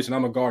 I'm going to switch and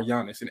I'm going to guard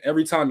Giannis. And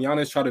every time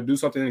Giannis tried to do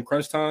something in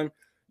crunch time,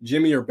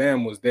 Jimmy or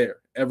Bam was there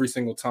every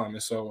single time.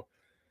 And so,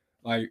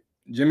 like,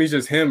 Jimmy's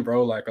just him,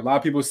 bro. Like, a lot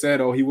of people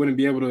said, oh, he wouldn't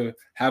be able to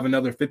have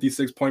another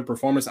 56-point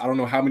performance. I don't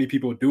know how many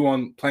people do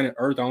on planet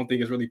Earth. I don't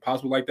think it's really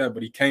possible like that.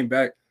 But he came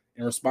back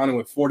and responded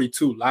with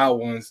 42 loud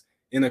ones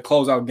in a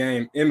closeout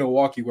game in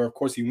Milwaukee, where, of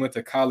course, he went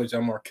to college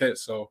at Marquette.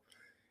 So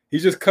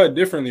he's just cut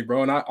differently,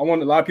 bro. And I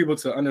want a lot of people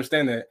to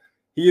understand that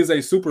he is a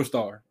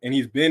superstar, and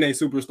he's been a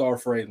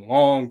superstar for a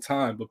long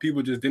time. But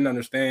people just didn't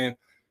understand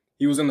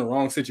he was in the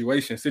wrong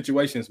situation.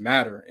 Situations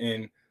matter.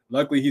 And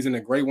luckily, he's in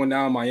a great one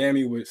now in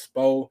Miami with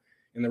Spo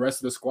and the rest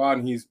of the squad,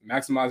 and he's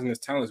maximizing his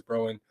talents,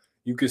 bro. And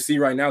you can see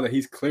right now that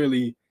he's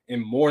clearly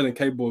and more than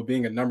capable of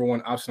being a number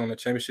 1 option on the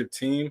championship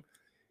team.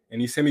 And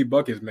he's send me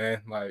buckets,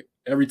 man. Like,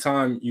 every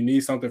time you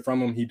need something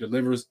from him, he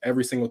delivers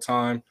every single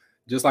time.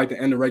 Just like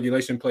the end of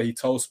regulation play, he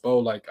told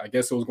Spo, like, I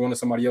guess it was going to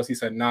somebody else. He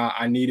said, nah,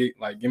 I need it.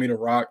 Like, give me the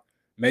rock.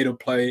 Made a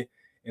play.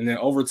 And then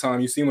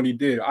overtime, you seen what he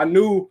did. I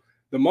knew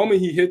the moment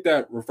he hit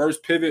that reverse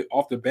pivot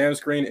off the Bam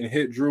screen and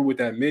hit Drew with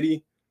that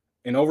midi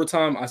in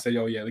overtime, I said,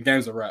 yo, yeah, the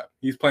game's a wrap.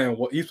 He's playing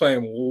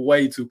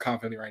way too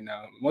confidently right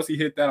now. Once he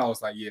hit that, I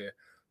was like, yeah,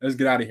 let's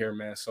get out of here,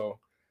 man. So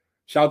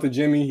shout out to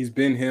Jimmy. He's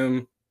been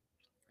him.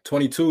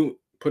 22.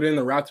 Put in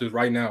the Raptors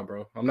right now,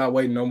 bro. I'm not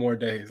waiting no more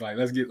days. Like,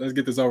 let's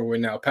get this over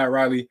with now. Pat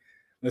Riley,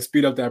 let's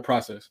speed up that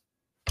process.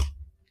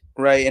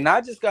 Right. And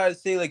I just got to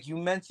say, like, you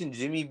mentioned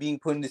Jimmy being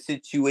put in the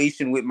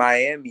situation with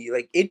Miami.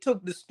 Like, it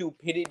took the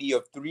stupidity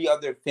of 3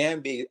 other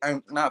fan bases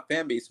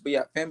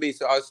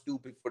are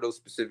stupid for those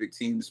specific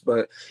teams.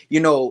 But, you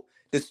know,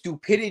 the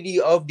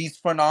stupidity of these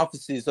front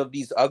offices of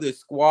these other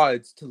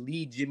squads to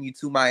lead Jimmy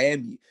to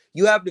Miami.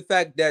 You have the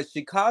fact that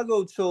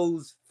Chicago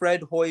chose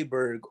Fred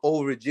Hoiberg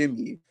over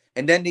Jimmy.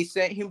 And then they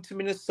sent him to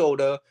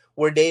Minnesota,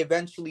 where they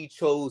eventually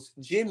chose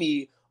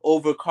Jimmy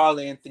over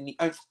Karl Anthony.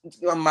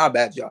 My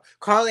bad, y'all.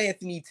 Karl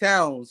Anthony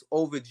Towns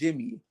over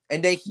Jimmy.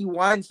 And then he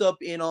winds up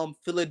in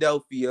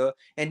Philadelphia,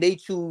 and they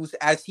choose,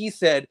 as he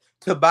said,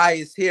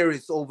 Tobias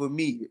Harris over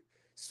me.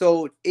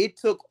 So it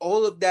took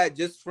all of that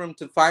just for him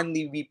to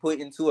finally be put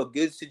into a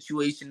good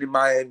situation in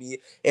Miami.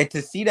 And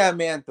to see that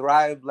man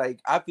thrive, like,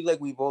 I feel like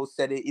we've all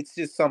said it. It's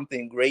just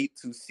something great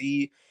to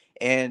see.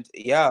 And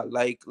yeah,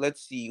 like,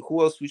 let's see,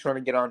 who else we trying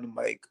to get on the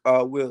mic?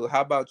 Will,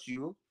 how about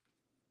you?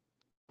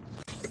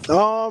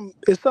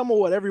 It's some of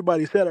what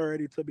everybody said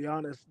already, to be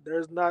honest.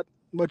 There's not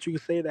much you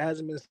can say that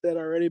hasn't been said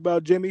already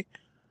about Jimmy.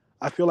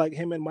 I feel like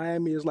him and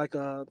Miami is like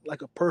a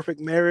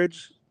perfect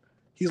marriage.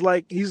 He's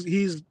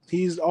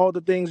all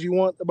the things you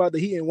want about the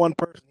Heat in one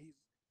person. He's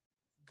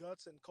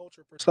guts and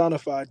culture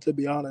personified, to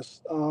be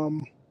honest.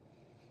 A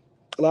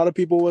lot of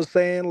people was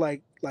saying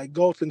like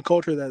goats and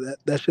culture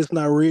that's just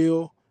not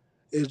real.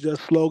 It's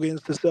just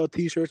slogans to sell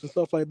T-shirts and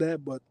stuff like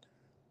that. But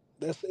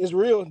it's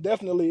real,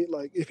 definitely.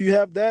 Like, if you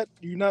have that,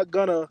 you're not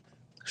gonna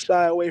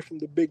shy away from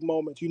the big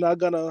moments. You're not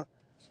gonna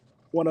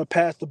want to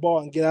pass the ball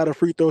and get out of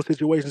free throw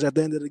situations at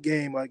the end of the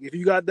game. Like, if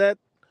you got that,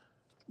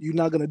 you're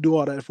not gonna do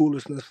all that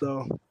foolishness.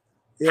 So,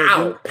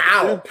 yeah,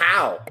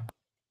 pow.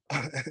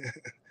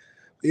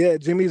 Yeah,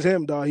 Jimmy's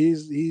him, dog.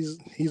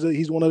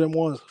 He's one of them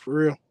ones for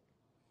real.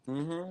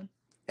 Mm-hmm.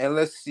 And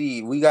let's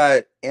see, we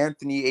got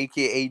Anthony,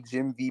 aka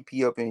Jim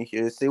VP, up in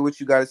here. Say what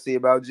you got to say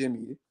about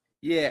Jimmy.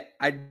 Yeah,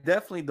 I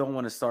definitely don't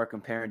want to start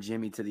comparing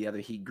Jimmy to the other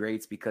Heat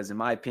greats because, in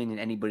my opinion,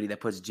 anybody that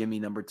puts Jimmy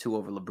number 2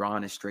 over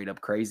LeBron is straight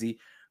up crazy.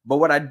 But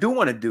what I do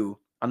want to do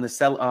on this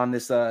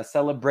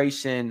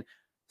celebration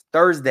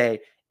Thursday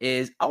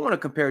is I want to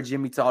compare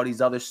Jimmy to all these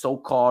other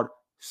so-called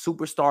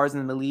superstars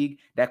in the league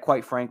that,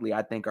 quite frankly,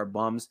 I think are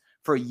bums.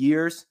 For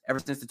years, ever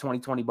since the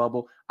 2020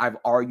 bubble, I've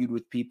argued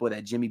with people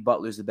that Jimmy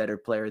Butler is a better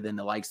player than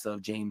the likes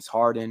of James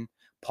Harden,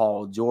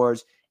 Paul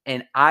George,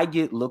 and I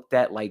get looked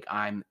at like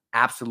I'm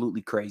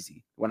absolutely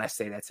crazy when I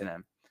say that to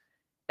them.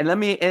 And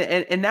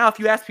and now if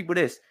you ask people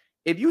this,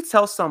 if you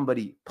tell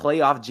somebody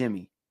playoff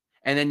Jimmy,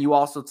 and then you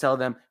also tell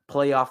them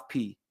playoff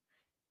P,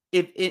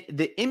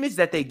 the image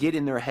that they get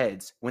in their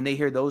heads when they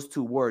hear those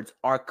two words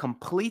are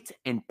complete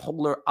and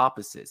polar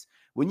opposites.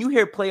 When you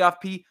hear playoff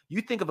P,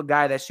 you think of a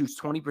guy that shoots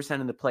 20%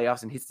 in the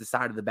playoffs and hits the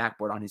side of the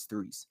backboard on his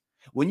threes.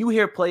 When you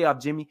hear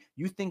playoff Jimmy,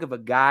 you think of a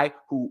guy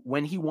who,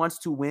 when he wants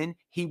to win,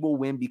 he will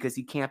win because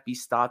he can't be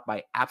stopped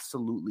by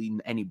absolutely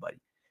anybody.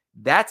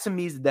 That to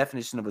me is the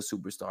definition of a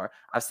superstar.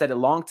 I've said it a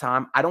long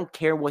time. I don't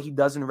care what he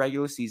does in the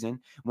regular season.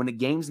 When the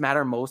games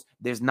matter most,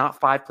 there's not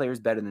 5 players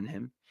better than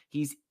him.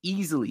 He's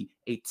easily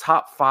a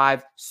top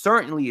 5,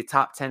 certainly a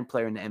top 10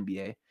 player in the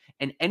NBA.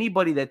 And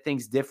anybody that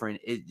thinks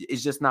different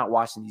is just not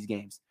watching these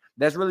games.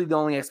 That's really the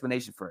only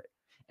explanation for it.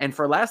 And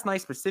for last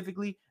night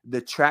specifically,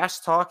 the trash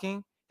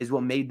talking is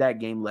what made that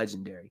game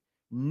legendary.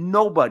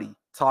 Nobody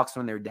talks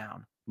when they're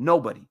down.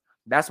 Nobody.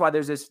 That's why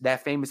there's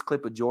that famous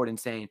clip of Jordan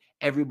saying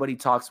everybody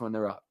talks when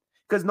they're up.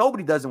 Because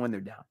nobody does it when they're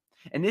down.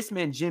 And this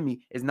man,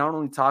 Jimmy, is not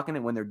only talking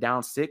it when they're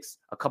down 6,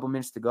 a couple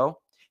minutes to go,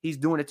 he's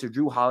doing it to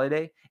Drew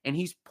Holiday, and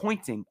he's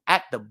pointing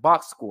at the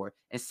box score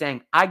and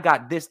saying, I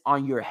got this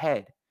on your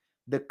head.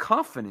 The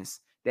confidence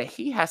that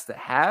he has to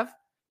have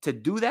to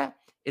do that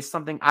is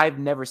something I've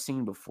never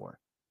seen before.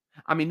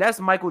 I mean, that's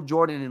Michael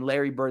Jordan and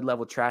Larry Bird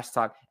level trash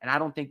talk, and I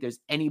don't think there's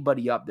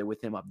anybody up there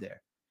with him up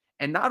there.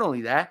 And not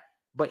only that,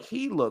 but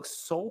he looks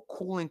so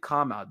cool and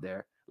calm out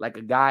there, like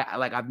a guy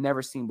like I've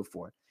never seen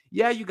before.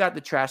 Yeah, you got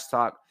the trash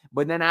talk,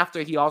 but then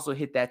after he also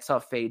hit that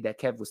tough fade that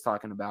Kev was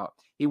talking about,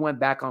 he went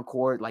back on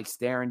court, like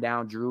staring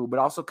down Drew, but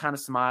also kind of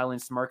smiling,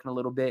 smirking a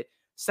little bit,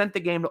 sent the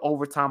game to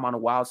overtime on a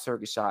wild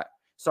circuit shot,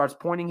 starts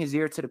pointing his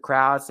ear to the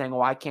crowd saying,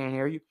 oh, I can't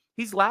hear you.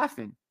 He's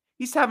laughing.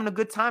 He's having a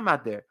good time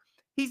out there.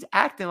 He's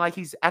acting like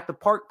he's at the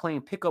park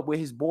playing pickup with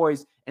his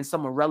boys in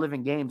some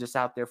irrelevant game just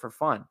out there for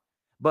fun.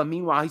 But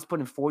meanwhile, he's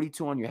putting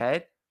 42 on your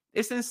head.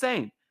 It's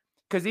insane.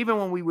 Because even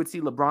when we would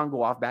see LeBron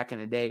go off back in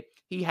the day,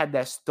 he had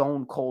that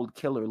stone cold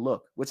killer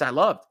look, which I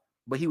loved,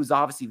 but he was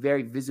obviously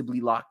very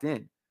visibly locked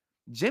in.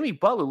 Jimmy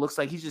Butler looks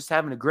like he's just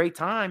having a great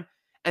time.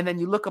 And then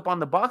you look up on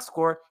the box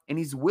score and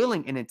he's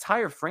willing an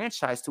entire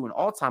franchise to an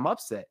all-time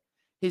upset.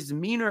 His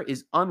demeanor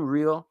is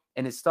unreal.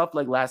 And it's stuff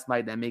like last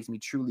night that makes me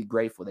truly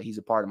grateful that he's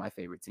a part of my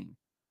favorite team.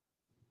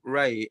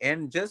 Right.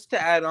 And just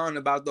to add on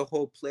about the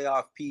whole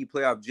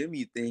playoff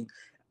Jimmy thing,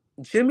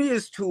 Jimmy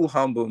is too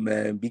humble,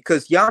 man,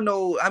 because y'all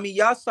know, I mean,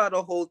 y'all saw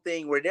the whole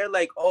thing where they're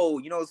like, oh,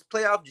 you know, is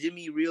playoff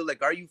Jimmy real?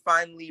 Like, are you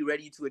finally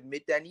ready to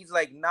admit that? And he's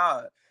like,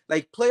 nah.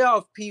 Like,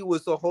 playoff P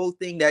was the whole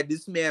thing that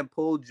this man,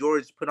 Paul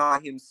George, put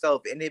on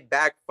himself, and it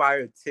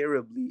backfired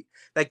terribly.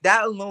 Like,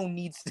 that alone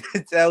needs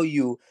to tell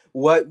you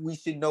what we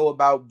should know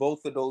about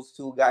both of those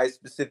two guys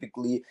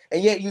specifically.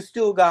 And yet you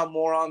still got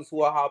morons who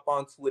will hop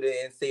on Twitter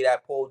and say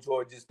that Paul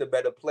George is the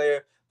better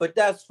player. But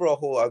that's for a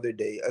whole other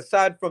day.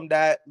 Aside from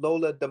that,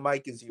 Lola, the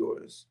mic is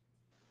yours.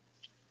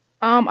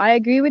 I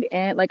agree with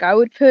Ant. Like, I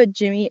would put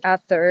Jimmy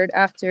at 3rd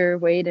after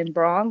Wade and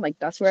Braun. Like,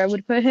 that's where I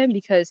would put him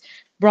because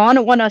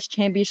Braun won us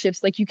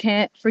championships. Like, you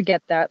can't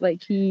forget that.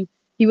 Like, he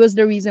was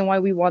the reason why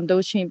we won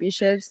those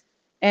championships.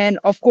 And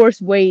of course,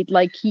 Wade,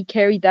 like, he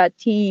carried that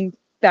team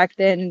back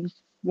then,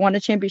 won a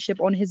championship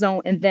on his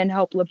own, and then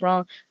helped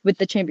LeBron with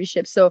the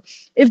championship. So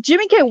if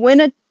Jimmy can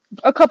win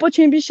a couple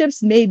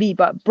championships, maybe,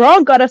 but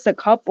Braun got us a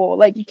couple.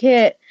 Like, you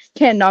can't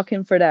knock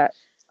him for that.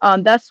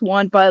 That's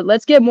one. But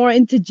let's get more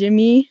into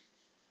Jimmy.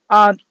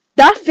 That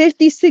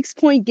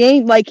 56-point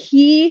game, like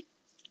he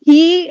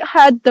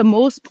had the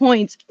most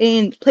points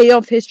in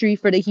playoff history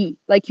for the Heat.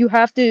 Like, you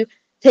have to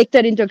take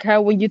that into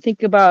account when you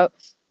think about,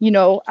 you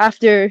know,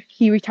 after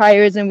he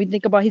retires and we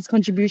think about his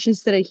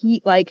contributions to the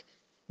Heat. Like,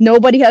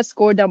 nobody has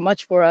scored that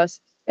much for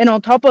us. And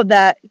on top of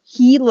that,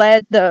 he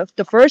led the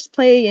first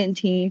play-in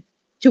team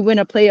to win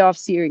a playoff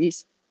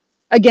series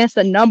against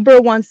the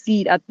number 1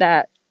 seed at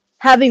that,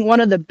 having one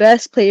of the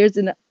best players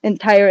in the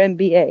entire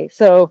NBA.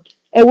 So,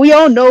 and we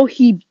all know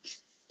he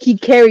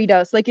carried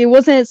us. Like, it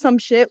wasn't some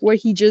shit where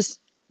he just,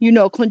 you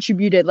know,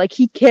 contributed. Like,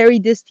 he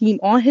carried this team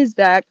on his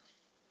back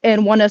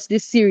and won us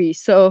this series.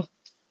 So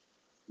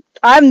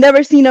I've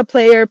never seen a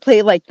player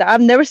play like that.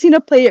 I've never seen a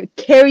player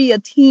carry a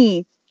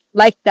team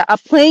like that, a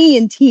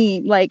playing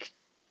team. Like,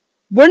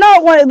 we're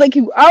not one, like,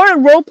 our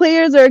role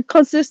players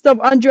consist of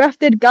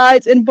undrafted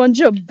guys and bunch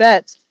of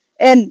vets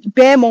and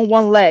Bam on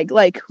one leg.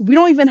 Like, we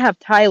don't even have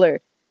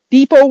Tyler.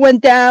 Depot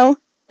went down.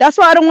 That's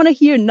why I don't want to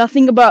hear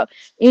nothing about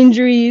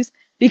injuries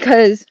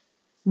because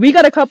we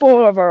got a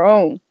couple of our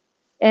own.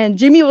 And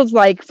Jimmy was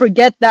like,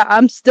 forget that.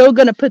 I'm still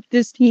going to put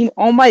this team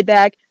on my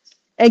back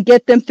and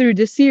get them through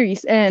this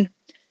series. And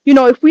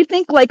if we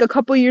think like a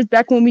couple years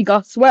back when we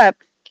got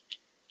swept,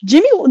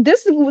 Jimmy,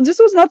 this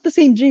was not the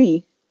same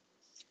Jimmy.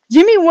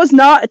 Jimmy was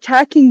not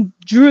attacking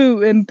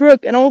Drew and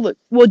Brooke and all the.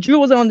 Well, Drew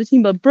wasn't on the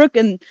team, but Brooke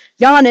and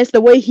Giannis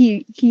the way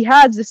he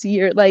has this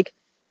year. Like,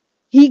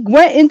 he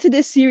went into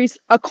this series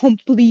a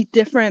complete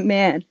different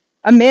man,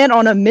 a man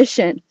on a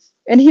mission.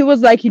 And he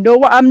was like, you know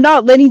what? I'm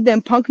not letting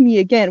them punk me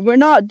again. We're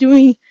not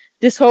doing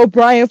this whole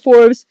Brian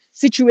Forbes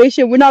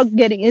situation. We're not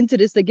getting into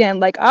this again.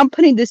 Like, I'm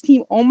putting this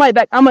team on my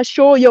back. I'm going to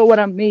show you what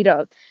I'm made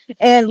of.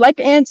 And like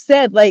Ant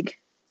said, like,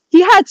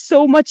 he had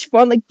so much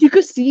fun. Like, you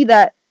could see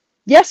that.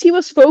 Yes, he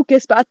was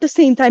focused, but at the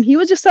same time, he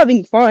was just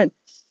having fun.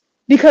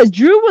 Because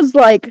Drew was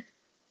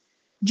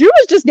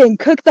just getting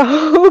cooked the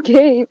whole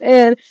game.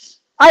 And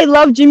I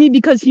love Jimmy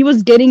because he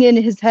was getting in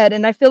his head.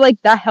 And I feel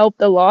like that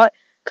helped a lot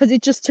because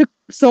it just took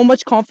so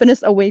much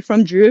confidence away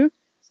from Drew.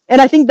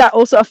 And I think that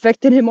also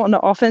affected him on the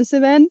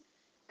offensive end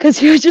because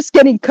he was just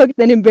getting cooked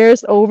and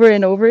embarrassed over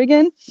and over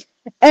again.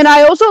 And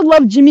I also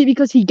love Jimmy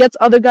because he gets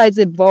other guys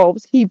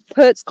involved. He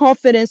puts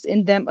confidence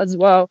in them as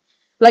well.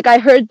 Like, I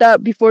heard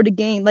that before the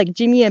game, like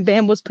Jimmy and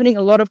Bam was putting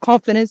a lot of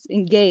confidence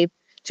in Gabe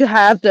to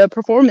have the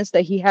performance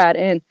that he had.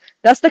 And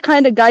that's the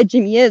kind of guy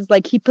Jimmy is.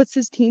 Like, he puts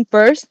his team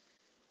first.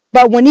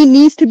 But when he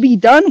needs to be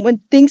done, when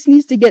things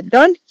needs to get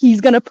done, he's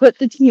going to put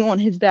the team on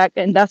his back.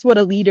 And that's what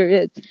a leader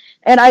is.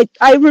 And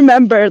I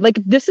remember, like,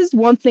 this is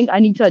one thing I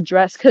need to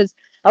address because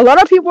a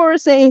lot of people were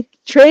saying,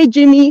 trade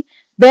Jimmy,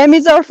 Bam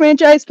is our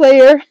franchise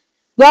player,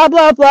 blah,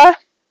 blah, blah.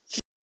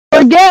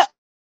 Forget.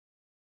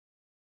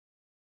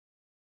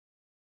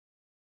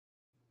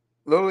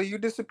 Lola, you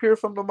disappeared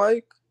from the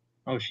mic?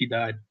 Oh, she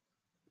died.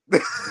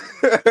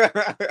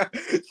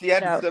 She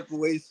had to step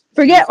away.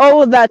 Forget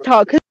all of that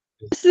talk.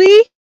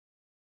 See?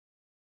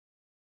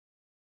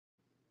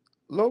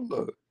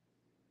 Lola.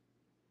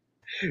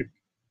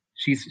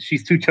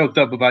 She's too choked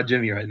up about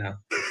Jimmy right now.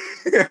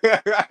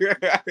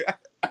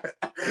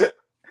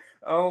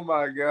 Oh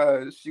my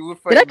gosh. She was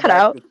fighting. Did I cut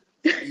out?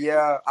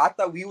 Yeah, I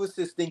thought we was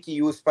just thinking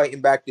you was fighting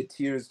back the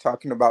tears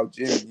talking about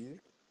Jimmy.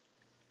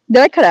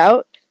 Did I cut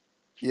out?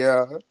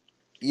 Yeah.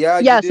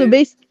 So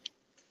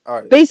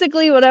right.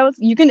 Basically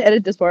you can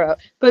edit this part out,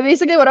 but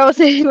basically what I was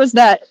saying was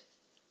that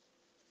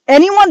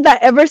anyone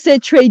that ever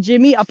said trade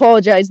Jimmy,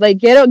 apologize. Like,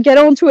 get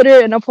on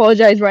Twitter and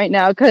apologize right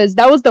now because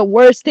that was the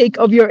worst take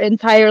of your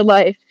entire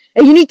life,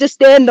 and you need to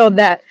stand on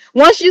that.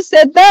 Once you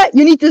said that,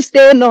 you need to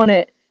stand on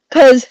it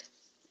because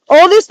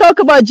all this talk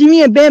about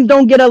Jimmy and Bam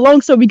don't get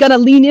along, so we gotta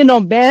lean in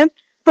on Bam.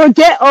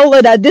 Forget all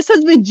of that. This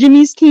has been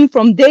Jimmy's team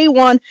from day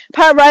one.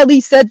 Pat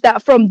Riley said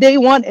that from day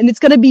one, and it's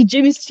going to be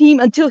Jimmy's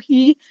team until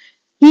he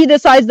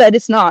decides that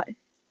it's not.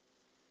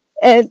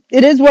 And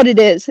it is what it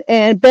is.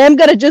 And Bam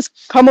got to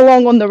just come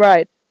along on the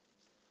ride.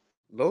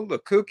 Lola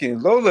cooking.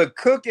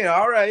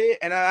 All right.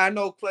 And I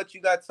know, Clutch,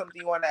 you got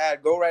something you want to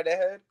add. Go right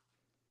ahead.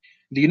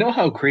 Do you know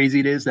how crazy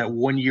it is that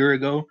 1 year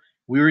ago,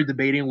 we were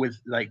debating with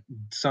like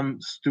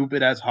some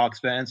stupid-ass Hawks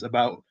fans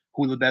about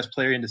who the best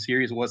player in the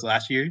series was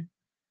last year?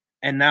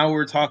 And now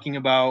we're talking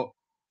about,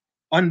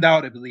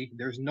 undoubtedly,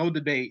 there's no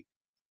debate,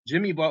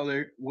 Jimmy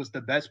Butler was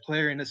the best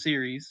player in the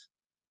series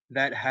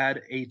that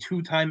had a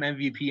 2-time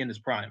MVP in his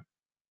prime.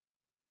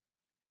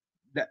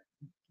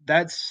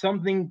 That's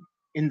something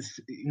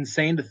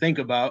insane to think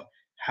about,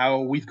 how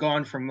we've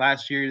gone from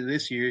last year to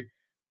this year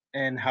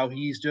and how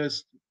he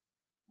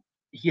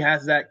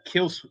has that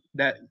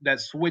that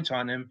switch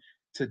on him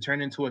to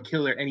turn into a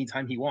killer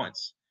anytime he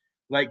wants.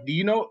 Like, do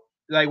you know,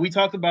 like we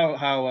talked about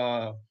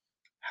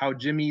how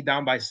Jimmy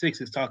down by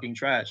 6 is talking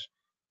trash,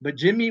 but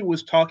Jimmy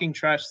was talking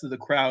trash to the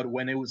crowd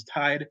when it was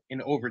tied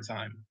in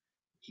overtime.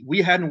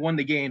 We hadn't won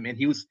the game, and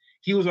he was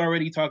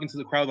already talking to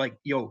the crowd like,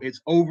 yo,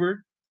 it's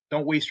over.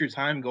 Don't waste your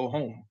time. Go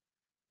home.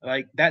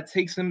 Like, that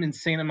takes some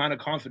insane amount of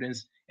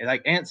confidence. And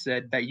like Ant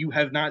said, that you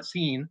have not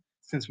seen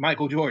since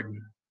Michael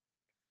Jordan.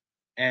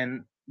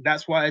 And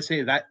that's why I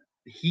say that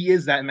he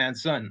is that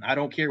man's son. I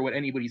don't care what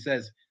anybody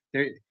says.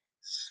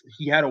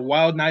 He had a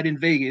wild night in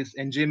Vegas,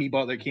 and Jimmy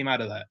Butler came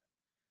out of that.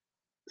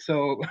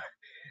 So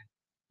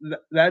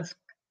that's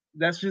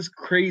just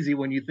crazy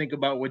when you think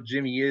about what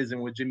Jimmy is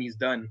and what Jimmy's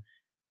done.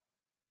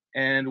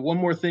 And one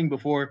more thing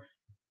before,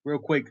 real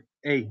quick.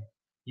 Hey,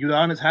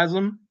 Udonis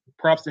Haslem,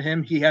 props to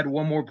him. He had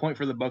one more point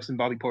for the Bucks than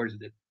Bobby Portis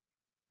did.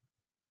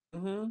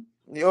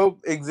 Mm-hmm. Yo,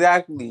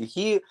 exactly.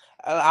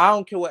 I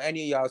don't care what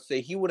any of y'all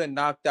say. He would have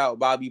knocked out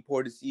Bobby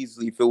Portis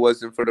easily if it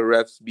wasn't for the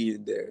refs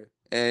being there.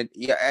 And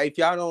yeah, if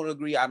y'all don't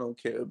agree, I don't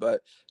care.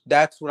 But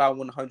that's what I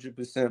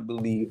 100%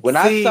 believe.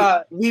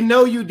 We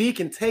know UD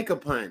can take a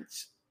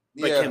punch,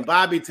 but can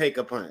Bobby take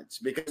a punch?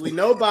 Because we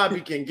know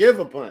Bobby can give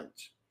a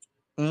punch.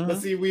 Mm-hmm.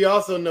 But see, we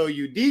also know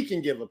UD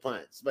can give a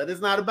punch. But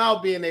it's not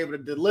about being able to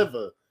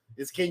deliver.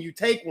 It's can you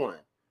take one?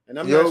 And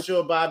I'm not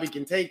sure Bobby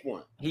can take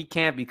one. He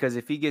can't, because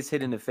if he gets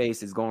hit in the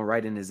face, it's going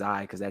right in his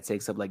eye, because that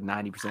takes up like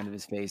 90% of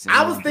his face.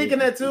 I was thinking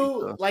that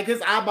too. Like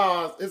his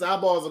eyeballs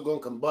are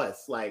going to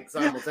combust like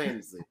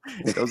simultaneously.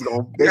 They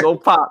gonna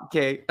pop,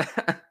 okay?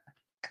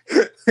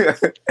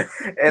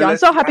 I'm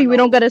so happy we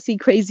don't gotta see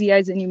crazy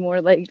eyes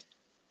anymore. Like,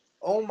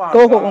 Oh my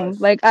Go home. gosh.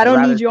 Like I I'd don't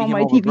rather need you see on him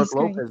my over TV Brooke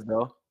screen. Lopez,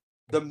 though.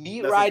 Oh my I don't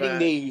need you on gosh. my TV screen. I'd I don't rather need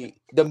you see on him my over TV Brooke screen. Lopez, though. That's a fact.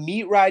 The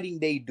meat riding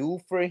they do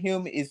for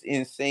him is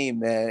insane,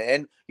 man.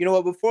 And you know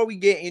what? Before we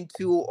get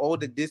into all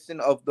the dissing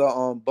of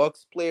the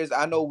Bucks players,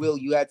 I know Will,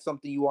 you had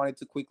something you wanted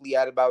to quickly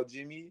add about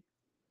Jimmy.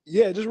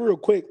 Yeah, just real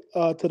quick,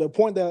 to the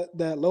point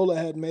that Lola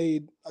had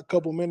made a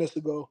couple minutes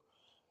ago.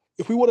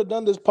 If we would have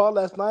done this pod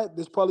last night,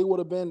 this probably would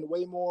have been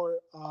way more.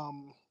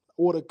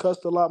 Would have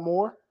cussed a lot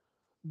more.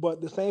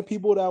 But the same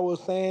people that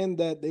was saying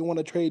that they want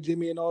to trade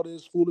Jimmy and all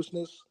this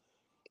foolishness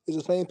is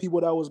the same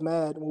people that was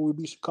mad when we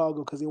beat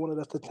Chicago because they wanted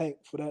us to tank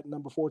for that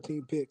number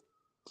 14 pick.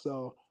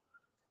 So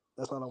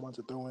that's all I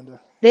wanted to throw in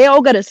there. They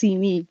all gotta see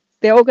me.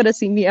 They all gotta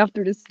see me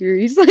after the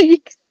series.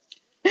 Like,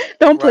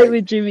 don't play Right.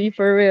 with Jimmy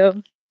for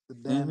real. The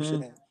damn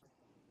Mm-hmm. shame.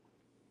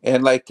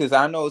 And like, cause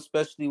I know,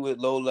 especially with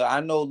Lola,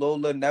 I know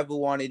Lola never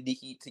wanted the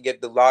Heat to get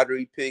the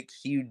lottery pick.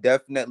 She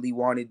definitely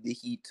wanted the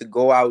Heat to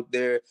go out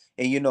there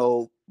and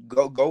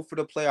go for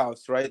the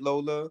playoffs, right,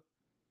 Lola?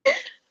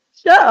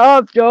 Shut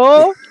up,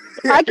 Joel.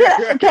 I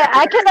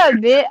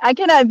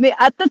can admit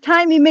at the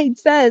time it made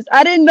sense.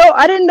 I didn't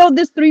know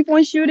this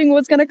 3-point shooting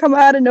was gonna come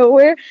out of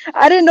nowhere.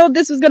 I didn't know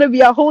this was gonna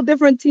be a whole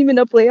different team in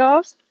the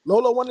playoffs.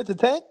 Lola wanted to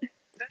tank.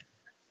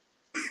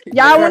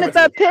 Yeah, I Damn. wanted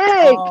that pick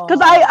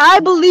because I, Oh, I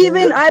believe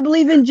in I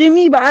believe in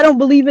Jimmy, but I don't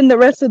believe in the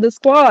rest of the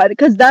squad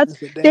because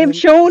they've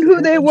shown it's a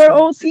who they damn were shame.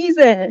 all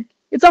season.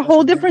 It's a That's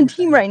whole a damn different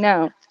team shame. right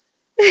now.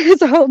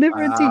 It's a whole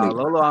different team.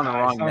 Lola on the It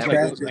wrong sounds like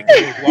network, Tragic.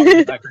 you was walking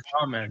man. back your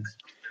comments.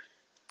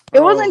 It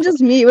Oh wasn't my.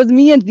 just me, it was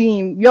me and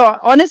Dean. Yo,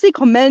 honestly,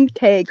 commend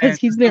K Man, because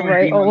he's just been throwing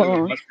right Dean all under the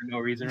along. bus for no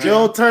reason right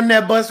Joe now. turned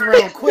that bus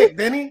around quick,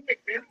 didn't he?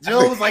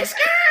 Joe was like,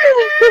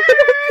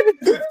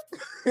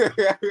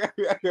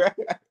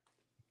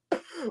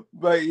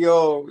 But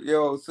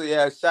so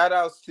yeah, shout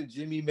outs to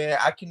Jimmy, man.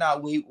 I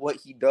cannot wait what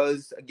he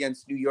does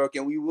against New York,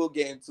 and we will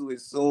get into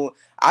it soon.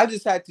 I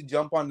just had to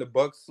jump on the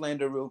Bucks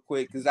slander real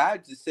quick because I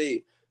had to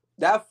say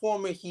that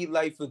former Heat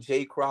life of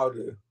Jay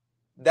Crowder,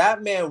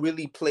 that man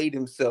really played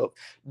himself.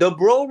 The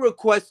bro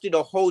requested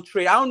a whole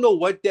trade. I don't know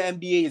what the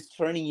NBA is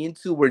turning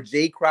into where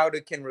Jay Crowder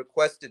can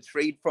request a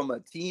trade from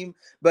a team,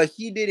 but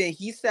he didn't.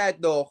 He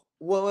sat the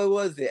what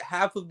was it,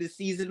 half of the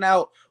season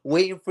out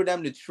waiting for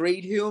them to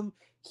trade him.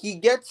 He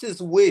gets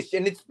his wish,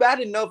 and it's bad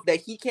enough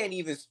that he can't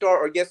even start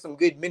or get some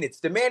good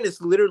minutes. The man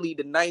is literally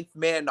the ninth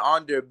man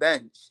on their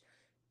bench.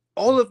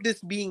 All of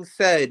this being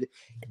said,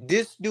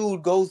 this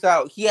dude goes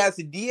out. He has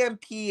a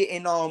DMP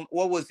in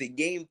what was it,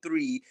 game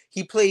 3.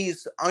 He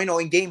plays,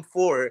 in game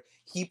 4.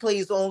 He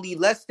plays only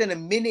less than a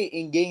minute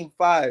in game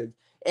 5.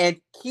 And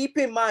keep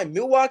in mind,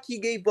 Milwaukee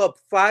gave up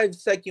 5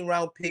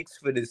 second-round picks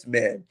for this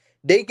man.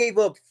 They gave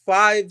up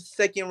 5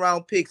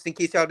 second-round picks, in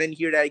case y'all didn't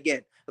hear that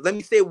again. Let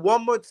me say it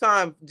one more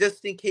time,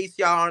 just in case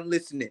y'all aren't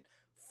listening.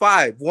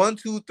 5, 1,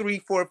 2, 3,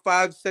 4,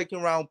 5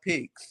 second-round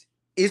picks.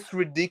 It's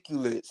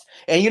ridiculous.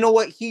 And you know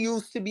what? He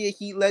used to be a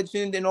Heat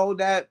legend and all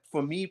that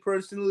for me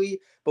personally.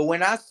 But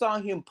when I saw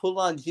him pull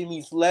on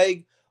Jimmy's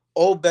leg,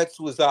 all bets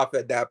was off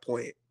at that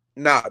point.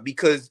 Nah,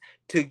 because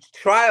to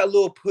try a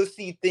little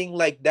pussy thing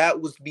like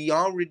that was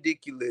beyond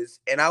ridiculous.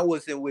 And I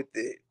wasn't with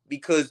it.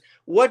 Because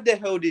what the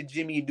hell did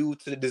Jimmy do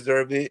to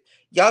deserve it?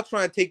 Y'all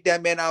trying to take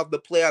that man out of the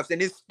playoffs,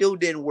 and it still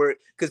didn't work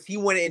because he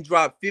went and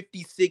dropped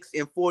 56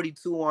 and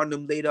 42 on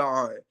them later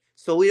on.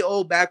 So it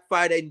all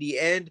backfired in the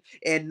end.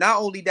 And not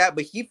only that,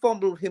 but he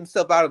fumbled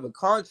himself out of a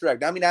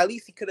contract. I mean, at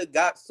least he could have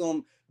got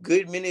some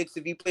good minutes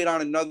if he played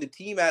on another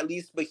team at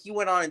least. But he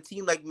went on a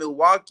team like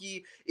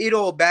Milwaukee. It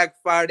all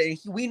backfired. And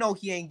we know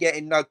he ain't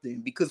getting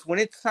nothing. Because when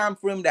it's time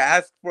for him to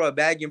ask for a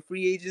bag in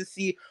free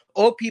agency,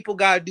 all people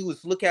got to do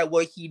is look at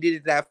what he did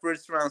in that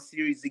first round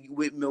series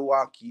with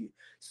Milwaukee.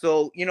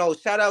 So,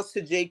 shout outs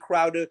to Jay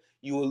Crowder.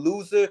 You a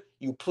loser.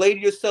 You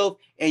played yourself.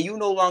 And you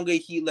no longer a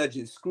Heat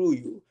legend. Screw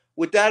you.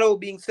 With that all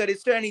being said,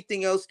 is there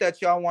anything else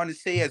that y'all want to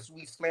say as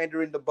we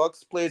slander in the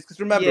Bucks players? Because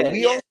remember,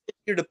 we all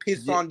here to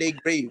piss on their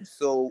graves.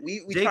 So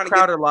we Jay trying to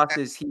Crowder get lost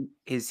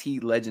his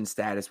Heat legend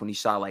status when he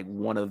shot like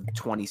 1 of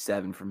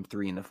 27 from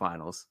 3 in the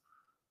finals.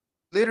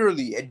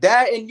 literally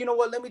that. And you know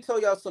what? Let me tell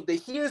y'all something.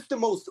 He is the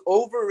most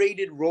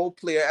overrated role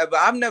player ever.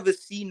 I've never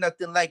seen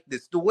nothing like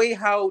this. The way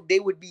how they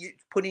would be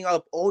putting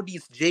up all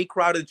these Jay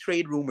Crowder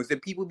trade rumors,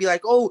 and people be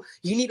like, "Oh,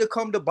 he need to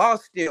come to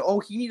Boston. Oh,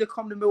 he need to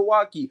come to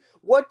Milwaukee."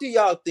 What do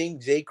y'all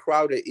think Jay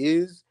Crowder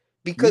is?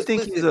 Because You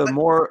think he's a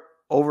more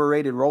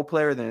overrated role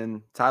player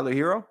than Tyler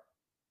Hero?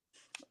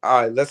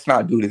 all right, let's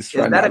not do this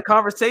right Is that now. a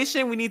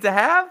conversation we need to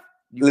have?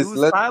 You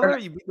lose Tyler,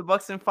 you beat the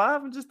Bucks in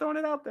 5. I'm just throwing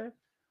it out there.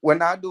 We're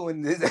not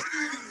doing this.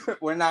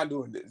 We're not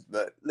doing this.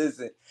 But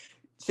listen,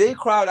 Jay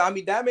Crowder, I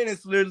mean, that man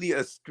is literally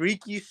a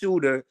streaky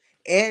shooter.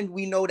 And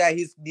we know that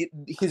his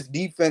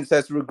defense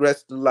has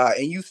regressed a lot.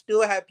 And you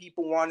still have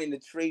people wanting to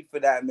trade for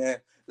that, man.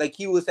 Like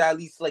he was at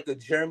least like a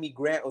Jeremy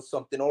Grant or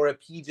something, or a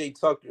PJ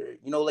Tucker,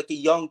 like a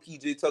young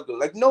PJ Tucker.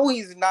 Like, no,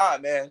 he's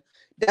not, man.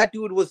 That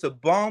dude was a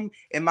bum,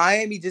 and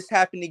Miami just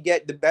happened to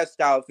get the best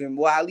out of him.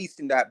 Well, at least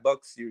in that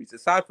Bucks series.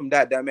 Aside from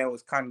that, that man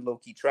was kind of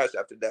low-key trash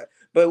after that.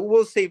 But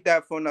we'll save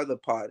that for another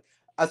pod.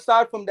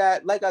 aside from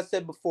that, like I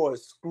said before,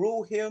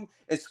 screw him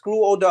and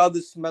screw all the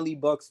other smelly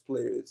Bucks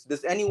players.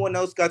 Does anyone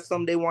else got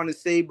something they want to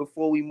say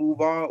before we move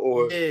on?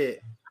 Or Yeah.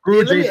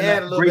 Screw Let me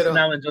add a little bit Grayson on.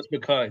 Allen just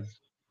because.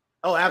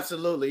 Oh,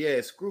 absolutely.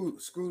 Yeah. Screw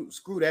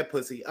that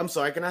pussy. I'm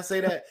sorry. Can I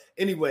say that?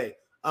 Anyway,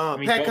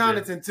 Pat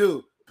Connaughton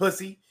too,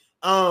 pussy.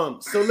 So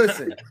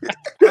listen,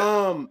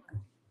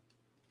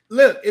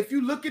 look, if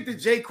you look at the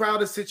Jay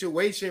Crowder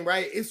situation,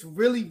 right, it's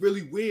really,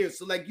 really weird.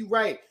 So, like, you're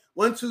right.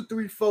 1, 2,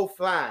 3, 4,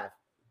 5.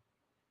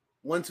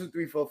 1, 2,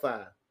 3, 4,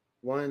 5.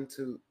 1,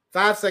 2,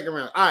 5 second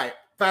rounds. All right,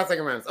 5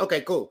 second rounds.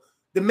 Okay, cool.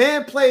 The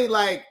man played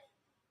like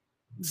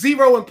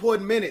 0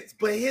 important minutes.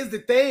 But here's the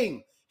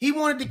thing. He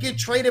wanted to get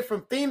traded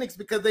from Phoenix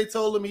because they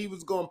told him he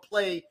was going to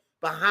play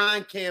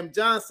behind Cam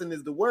Johnson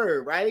is the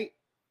word, right?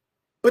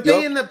 But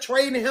they ended up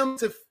trading him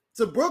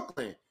to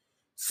Brooklyn.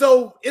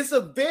 So it's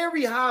a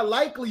very high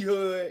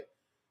likelihood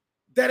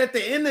that at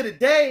the end of the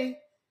day,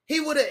 he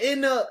would have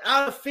ended up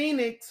out of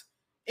Phoenix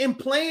and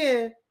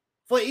playing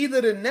for either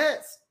the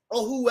Nets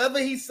or whoever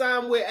he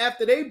signed with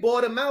after they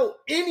bought him out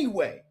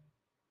anyway.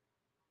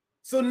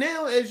 So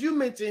now, as you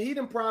mentioned, he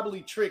done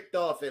probably tricked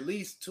off at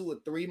least 2 or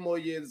 3 more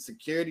years of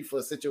security for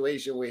a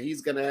situation where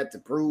he's going to have to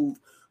prove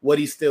what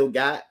he still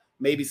got,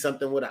 maybe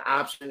something with an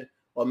option,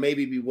 or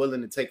maybe be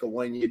willing to take a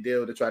 1-year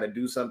deal to try to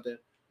do something.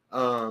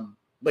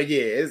 But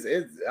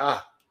yeah,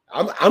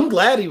 I'm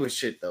glad he was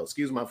shit though.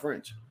 Excuse my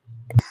French.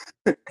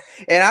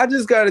 And I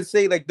just gotta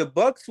say, like, the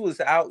Bucks was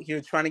out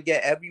here trying to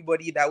get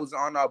everybody that was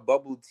on our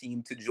bubble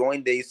team to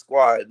join their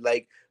squad.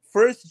 Like,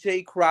 first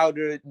Jay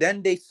Crowder,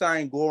 then they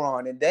signed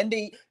Goran, and then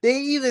they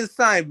even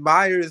signed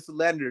Myers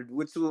Leonard,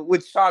 which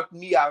shocked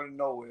me out of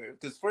nowhere.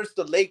 Because first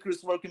the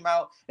Lakers work him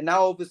out, and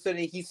now all of a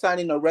sudden he's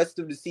signing a rest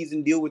of the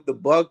season deal with the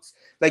Bucks.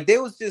 Like, they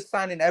was just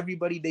signing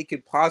everybody they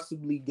could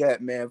possibly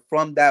get, man,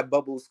 from that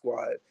bubble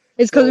squad.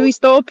 It's because we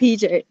stole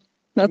PJ.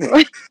 That's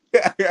why.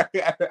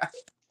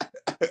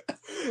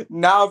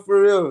 Nah,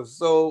 for real.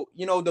 So,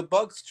 you know, the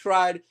Bucks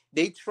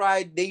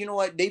you know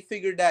what, they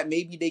figured that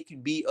maybe they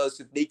could beat us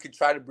if they could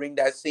try to bring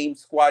that same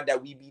squad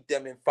that we beat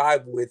them in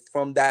 5 with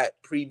from that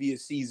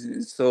previous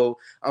season. So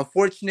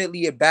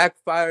unfortunately it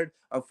backfired.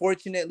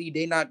 Unfortunately,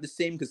 they not the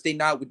same because they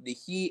not with the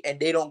Heat, and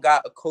they don't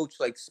got a coach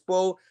like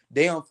Spo.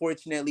 They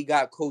unfortunately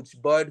got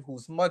Coach Bud,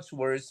 who's much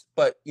worse,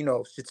 but you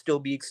know, should still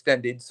be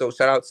extended. So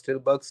shout outs to the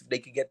Bucks if they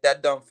could get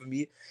that done for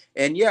me.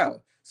 And yeah.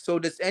 So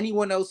does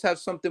anyone else have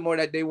something more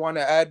that they want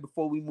to add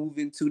before we move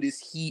into this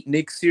Heat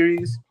Knicks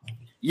series?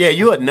 Yeah,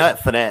 you a nut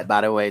for that,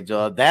 by the way,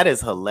 Joel. That is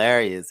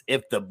hilarious.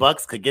 If the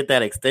Bucks could get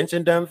that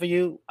extension done for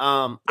you,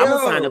 I'm gonna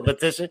sign a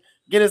petition.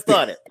 Get it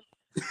started.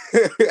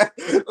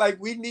 Like,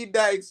 we need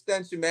that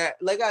extension, man.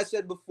 Like I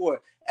said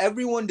before,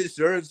 everyone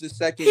deserves a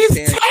second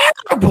chance.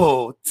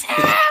 Terrible.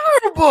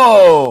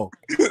 Terrible.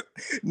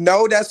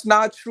 No, that's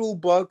not true,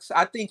 Bucks.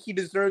 I think he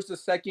deserves a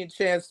second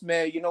chance,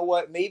 man. You know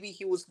what? Maybe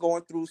he was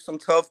going through some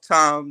tough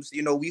times.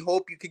 You know, we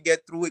hope you could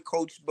get through it,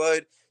 Coach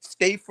Bud.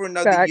 Stay for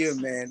another year,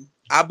 man.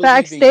 I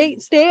believe in you.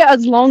 Stay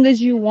as long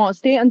as you want.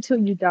 Stay until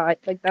you die.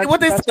 Like that's what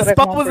they said.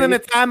 Spo was in the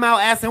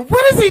timeout asking,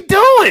 "What is he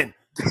doing?"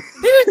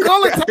 He didn't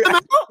call it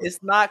timeout.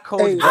 It's not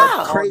Coach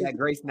Bud's fault that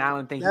Grayson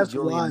Allen thinks he's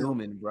Julian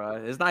Newman,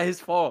 bro. It's not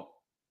his fault.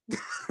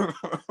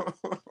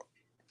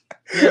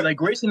 Yeah, like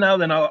Grayson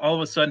Allen all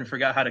of a sudden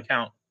forgot how to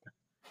count.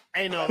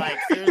 I know, like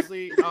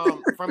seriously,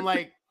 from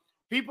like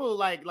people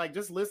like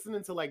just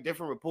listening to like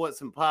different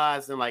reports and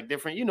pods and like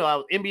different, you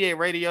know, NBA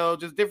radio,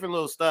 just different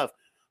little stuff.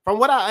 From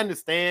what I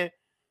understand,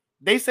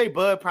 they say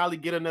Bud probably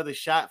get another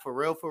shot for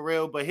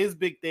real, but his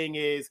big thing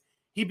is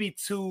he be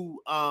too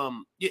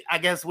I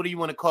guess what do you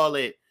want to call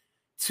it?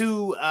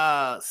 Too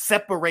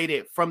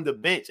separated from the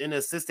bench and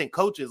assistant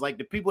coaches, like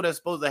the people that's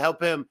supposed to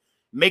help him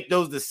make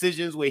those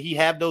decisions where he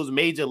have those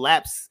major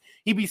laps.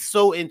 He be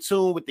so in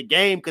tune with the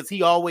game because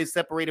he always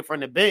separated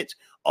from the bench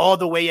all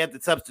the way at the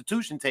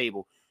substitution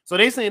table. So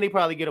they saying they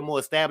probably get a more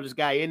established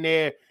guy in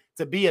there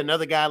to be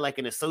another guy like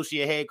an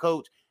associate head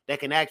coach that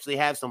can actually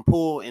have some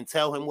pull and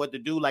tell him what to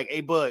do. Like,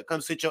 hey, Bud,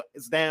 come sit your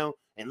ass down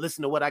and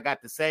listen to what I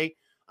got to say.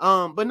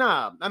 But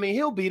nah, I mean,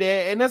 he'll be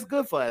there, and that's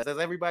good for us, as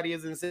everybody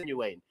is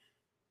insinuating.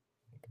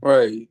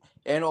 Right.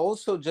 And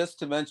also, just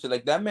to mention,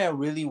 like, that man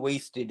really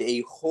wasted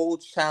a whole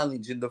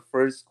challenge in the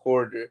first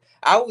quarter.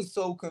 I was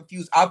so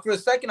confused. For a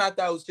second, I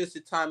thought it was just a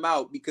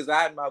timeout because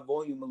I had my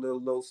volume a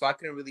little low, so I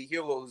couldn't really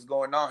hear what was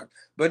going on.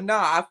 But nah,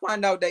 I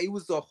found out that it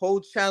was a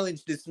whole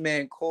challenge this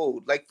man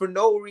called, like, for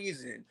no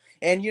reason.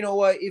 And you know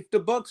what? If the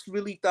Bucks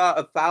really thought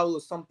a foul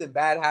or something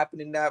bad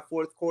happened in that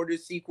fourth quarter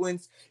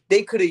sequence,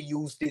 they could have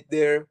used it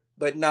there.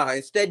 But nah,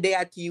 instead they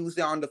had to use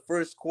it on the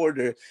first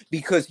quarter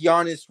because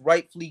Giannis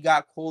rightfully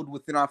got called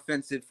with an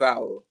offensive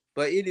foul.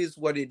 But it is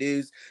what it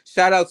is.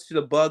 Shout outs to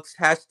the Bucks.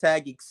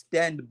 Hashtag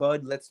extend,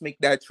 Bud. Let's make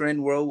that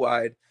trend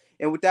worldwide.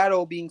 And with that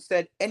all being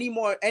said,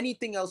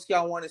 anything else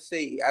y'all want to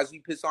say as we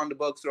piss on the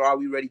Bucks, or are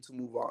we ready to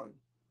move on?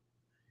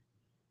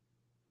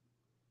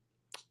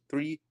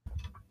 3,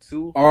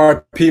 2.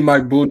 RP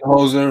Mike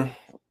Budenholzer.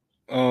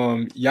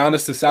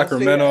 Giannis to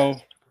Sacramento.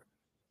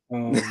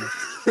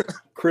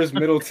 Chris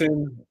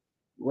Middleton.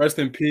 Rest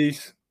in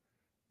peace.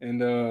 And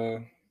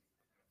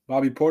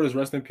Bobby Porter's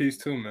rest in peace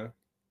too, man.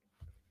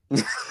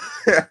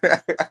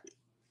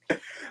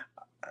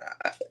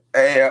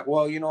 Hey,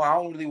 well, I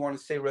don't really want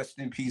to say rest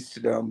in peace to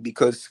them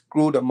because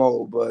screw them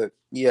all. But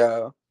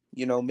yeah,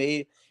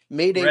 may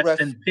they Rest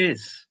rest. in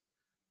peace.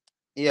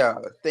 Yeah,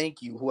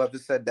 thank you. Whoever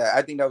said that,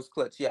 I think that was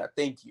clutch. Yeah,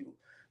 thank you.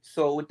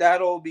 So with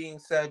that all being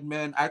said,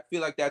 man, I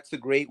feel like that's a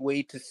great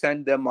way to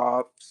send them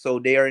off. So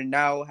they are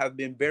now have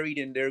been buried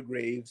in their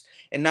graves,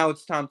 and now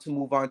it's time to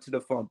move on to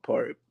the fun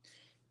part.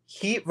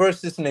 Heat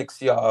versus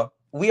Knicks, y'all.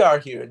 We are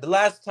here. The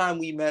last time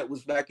we met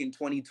was back in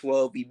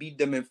 2012. We beat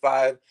them in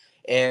 5,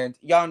 and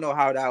y'all know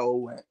how that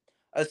all went.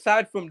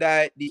 Aside from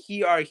that, the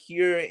Heat are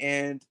here,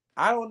 and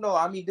I don't know.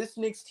 I mean, this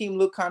Knicks team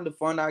look kind of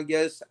fun, I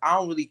guess. I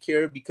don't really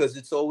care because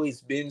it's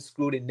always been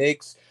screw the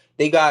Knicks.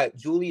 They got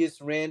Julius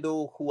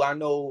Randle, who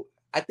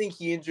I think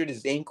he injured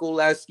his ankle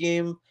last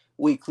game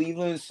with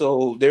Cleveland,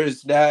 so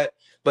there's that.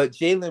 But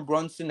Jalen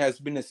Brunson has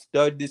been a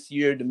stud this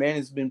year. The man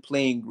has been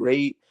playing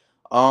great.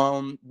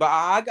 But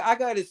I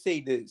gotta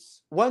say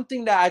this. One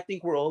thing that I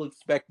think we're all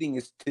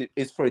expecting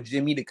is for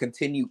Jimmy to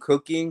continue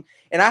cooking.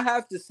 And I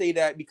have to say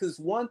that because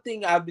one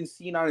thing I've been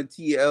seeing on the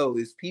TL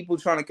is people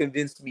trying to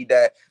convince me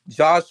that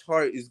Josh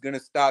Hart is gonna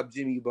stop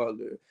Jimmy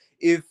Butler.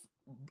 If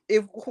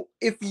if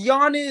if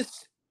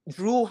Giannis,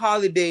 Drew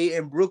Holiday,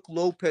 and Brook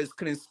Lopez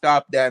couldn't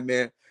stop that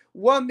man,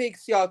 what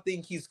makes y'all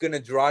think he's gonna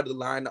draw the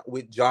line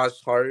with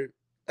Josh Hart?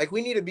 Like,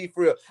 we need to be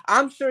for real.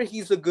 I'm sure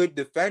he's a good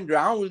defender.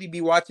 I don't really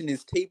be watching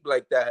his tape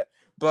like that.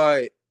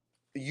 But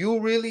you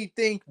really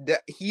think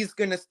that he's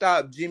gonna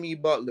stop Jimmy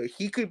Butler?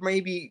 He could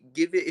maybe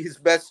give it his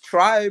best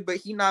try, but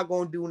he not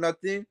gonna do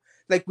nothing.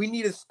 Like, we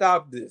need to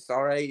stop this,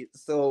 all right?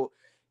 So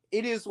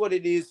it is what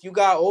it is. You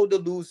got all the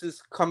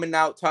losers coming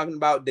out talking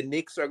about the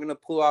Knicks are gonna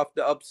pull off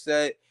the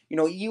upset.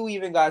 You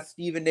even got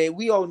Stephen A.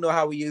 We all know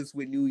how he is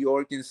with New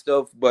York and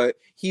stuff, but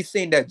he's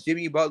saying that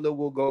Jimmy Butler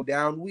will go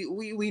down.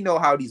 We know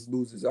how these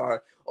losers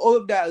are. All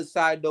of that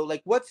aside, though,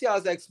 like, what's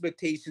y'all's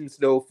expectations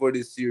though for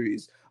this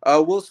series?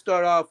 We'll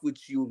start off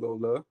with you,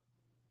 Lola.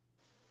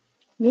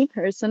 Me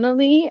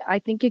personally, I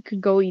think it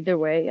could go either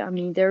way. I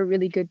mean, they're a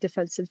really good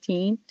defensive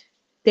team.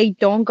 They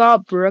don't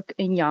got Brooke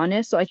and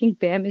Giannis, so I think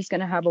Bam is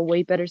gonna have a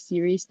way better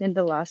series than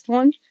the last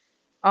one.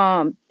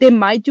 They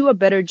might do a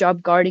better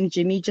job guarding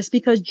Jimmy just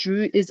because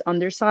Drew is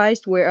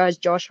undersized, whereas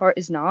Josh Hart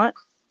is not.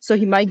 So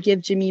he might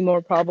give Jimmy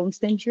more problems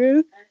than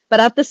Drew. But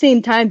at the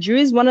same time, Drew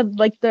is one of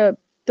like the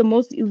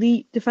most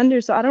elite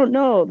defenders. So I don't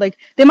know. Like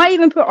they might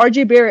even put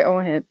RJ Barrett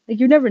on him. Like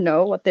you never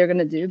know what they're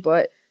gonna do.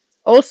 But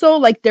also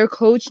like their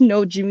coach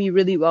know Jimmy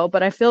really well.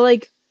 But I feel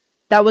like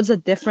that was a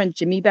different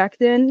Jimmy back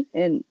then,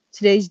 and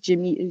today's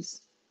Jimmy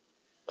is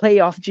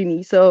playoff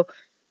Jimmy. So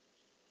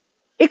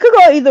it could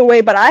go either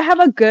way, but I have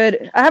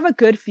a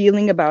good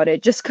feeling about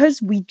it just because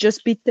we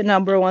just beat the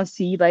number one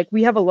seed. Like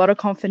we have a lot of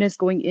confidence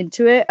going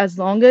into it. As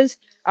long as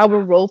our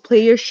role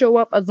players show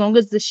up, as long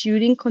as the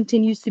shooting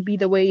continues to be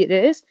the way it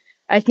is,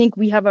 I think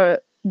we have a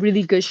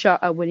really good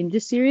shot at winning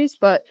this series.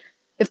 But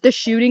if the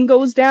shooting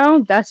goes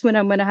down, that's when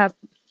I'm gonna have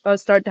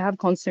start to have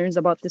concerns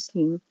about this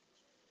team.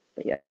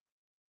 But yeah.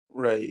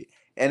 Right.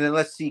 And then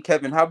let's see,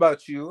 Kevin, how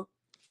about you?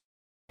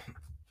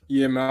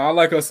 Yeah, man, I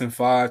like us in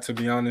 5, to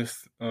be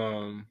honest.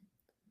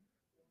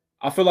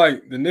 I feel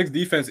like the Knicks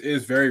defense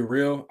is very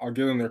real. I'll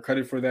give them their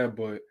credit for that,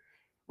 but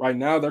right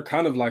now they're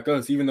kind of like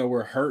us, even though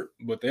we're hurt,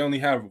 but they only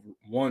have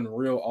one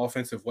real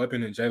offensive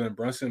weapon in Jalen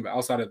Brunson. But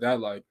outside of that,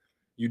 like,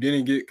 you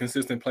didn't get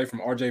consistent play from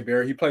RJ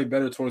Barrett. He played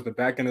better towards the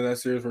back end of that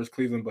series versus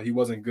Cleveland, but he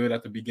wasn't good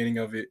at the beginning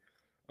of it.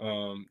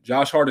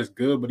 Josh Hart is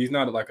good, but he's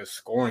not like a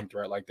scoring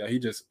threat like that.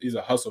 He's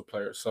a hustle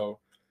player. So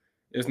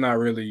that's not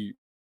really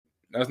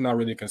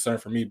a concern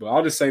for me. But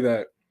I'll just say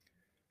that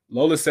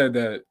Lola said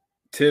that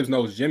Tibbs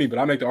knows Jimmy, but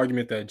I make the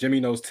argument that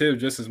Jimmy knows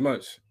Tibbs just as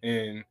much.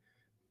 And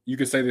you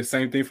could say the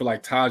same thing for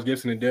like Taj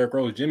Gibson and Derrick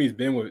Rose. Jimmy's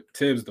been with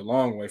Tibbs the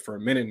long way for a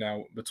minute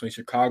now between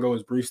Chicago,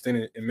 his brief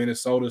stint in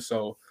Minnesota.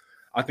 So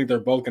I think they're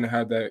both going to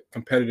have that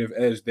competitive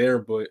edge there.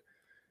 But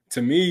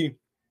to me,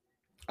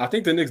 I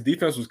think the Knicks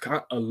defense was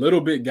a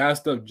little bit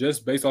gassed up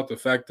just based off the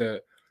fact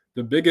that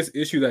the biggest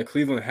issue that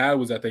Cleveland had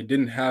was that they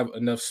didn't have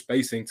enough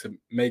spacing to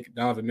make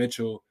Donovan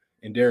Mitchell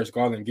and Darius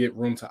Garland get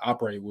room to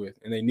operate with.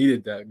 And they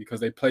needed that because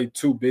they played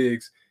two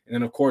bigs. And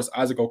then, of course,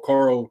 Isaac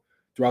Okoro,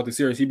 throughout the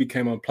series, he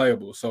became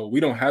unplayable. So we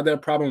don't have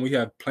that problem. We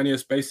have plenty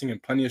of spacing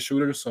and plenty of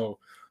shooters. So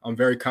I'm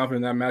very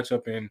confident in that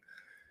matchup. And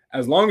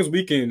as long as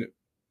we can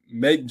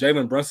make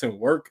Jalen Brunson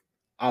work,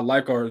 I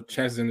like our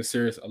chances in the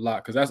series a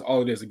lot because that's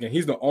all it is. Again,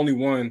 he's the only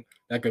one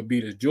that could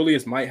beat us.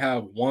 Julius might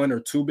have 1 or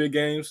 2 big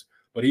games,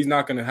 but he's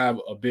not going to have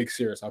a big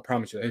series. I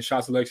promise you. His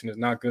shot selection is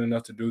not good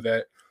enough to do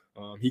that.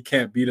 He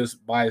can't beat us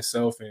by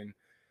himself. And,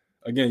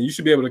 again, you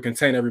should be able to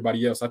contain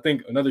everybody else. I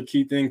think another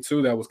key thing,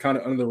 too, that was kind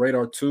of under the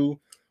radar, too,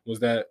 was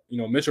that,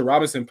 Mitchell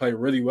Robinson played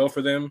really well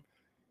for them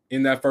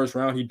in that first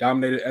round. He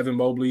dominated Evan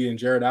Mobley and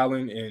Jared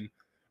Allen, and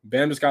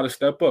Bam just got to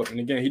step up. And,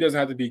 again, he doesn't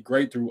have to be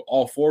great through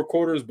all 4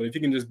 quarters, but if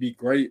he can just be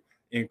great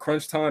in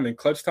crunch time and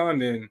clutch time,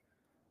 then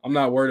I'm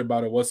not worried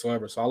about it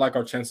whatsoever. So I like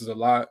our chances a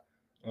lot.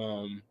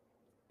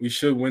 We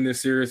should win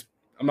this series.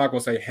 I'm not going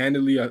to say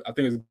handily. I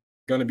think it's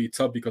going to be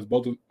tough because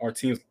both of our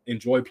teams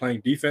enjoy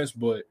playing defense,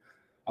 but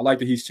I like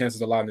that he's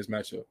chances a lot in this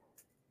matchup.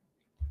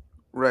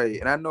 Right.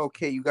 And I know,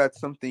 Kay, you got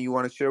something you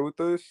want to share with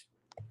us?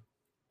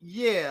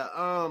 Yeah,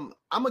 I'm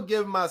gonna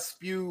give my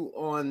spew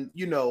on,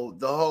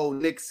 the whole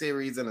Knicks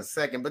series in a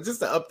second, but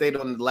just an update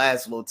on the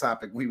last little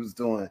topic we was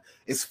doing.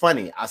 It's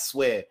funny, I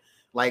swear.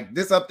 Like,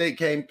 this update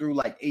came through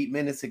like 8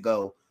 minutes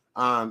ago,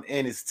 and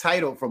it's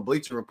titled from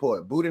Bleacher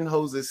Report,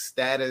 Budenholzer's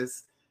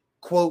status,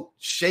 quote,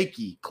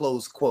 shaky,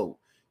 close quote.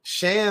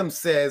 Shams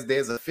says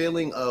there's a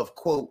feeling of,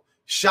 quote,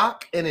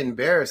 shock and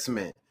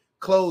embarrassment,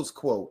 close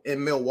quote,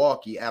 in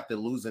Milwaukee after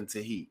losing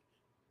to Heat.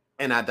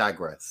 And I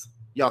digress.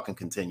 Y'all can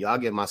continue. I'll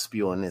get my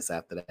spew on this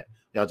after that.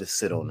 Y'all just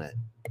sit on that.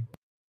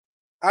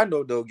 I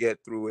know they'll get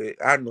through it.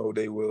 I know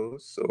they will.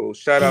 So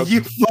shout out.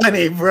 You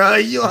funny, bro.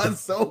 You are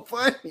so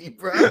funny,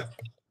 bro.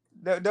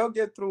 They'll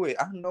get through it.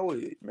 I know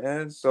it,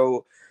 man.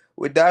 So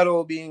with that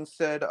all being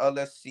said,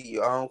 let's see.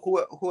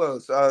 Who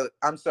else?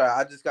 I'm sorry,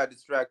 I just got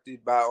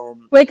distracted by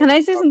Wait, can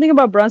I say something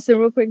about Brunson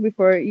real quick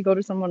before you go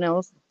to someone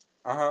else?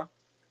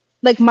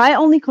 Like, my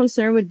only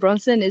concern with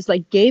Brunson is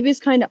like Gabe is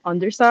kind of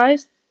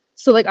undersized.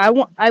 So like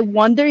I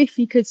wonder if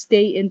he could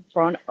stay in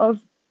front of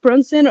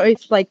Brunson, or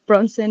if like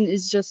Brunson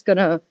is just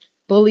gonna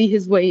bully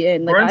his way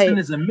in. Like, Brunson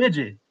is a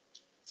midget.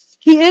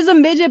 He is a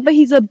midget, but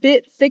he's a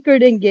bit thicker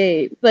than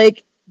Gabe.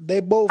 Like, They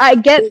both I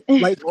get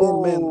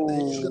light-skinned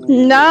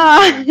men.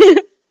 Nah.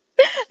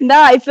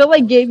 Nah, I feel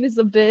like Gabe is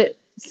a bit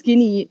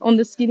skinny on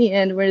the skinny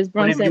end, whereas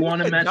But if Brunson. you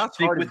want to match Josh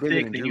thick Hart is with bigger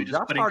thick, than then Drew. you just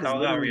Josh put in Hart is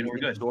Kyle Lowry literally and we're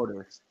an inch good.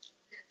 shorter.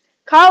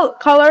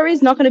 Kyle Lowry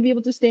is not going to be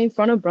able to stay in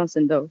front of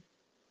Brunson, though.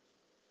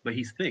 But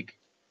he's thick.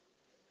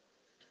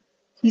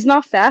 He's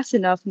not fast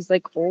enough. He's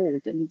like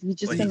old, and he's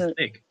just But gonna. he's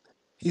thick.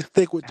 He's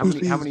thick with How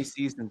two many C's,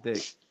 seasons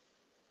thick?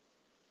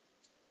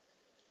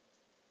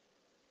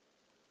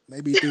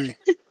 maybe 3.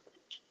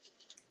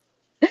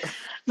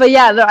 But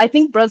yeah, I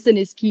think Brunson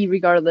is key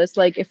regardless.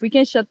 Like, if we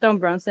can shut down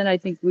Brunson, I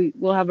think we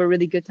will have a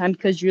really good time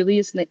because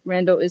Julius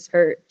Randle is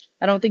hurt.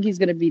 I don't think he's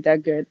gonna be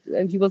that good.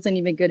 He wasn't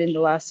even good in the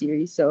last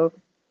series, so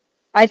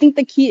I think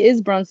the key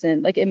is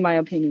Brunson. Like, in my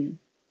opinion,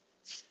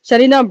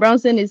 shutting down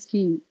Brunson is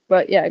key.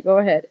 But yeah, go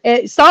ahead.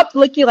 And stop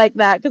looking like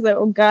that, because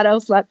oh god, I'll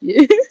slap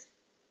you.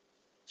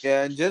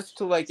 Yeah, and just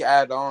to like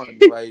add on,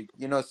 like,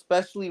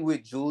 especially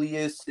with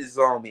Julius's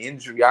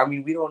injury. I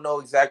mean, we don't know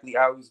exactly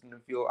how he's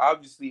gonna feel.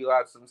 Obviously, he'll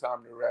have some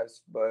time to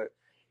rest, but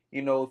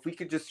if we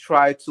could just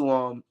try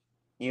to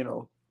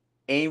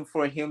aim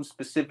for him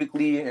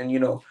specifically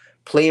and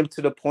play him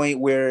to the point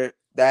where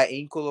that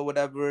ankle or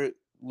whatever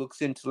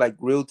looks into like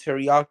real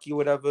teriyaki or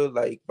whatever,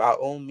 like by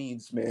all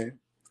means, man,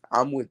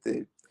 I'm with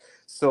it.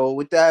 So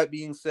with that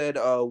being said,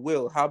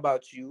 Will, how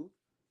about you?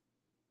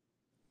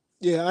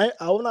 Yeah,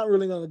 I'm not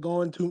really gonna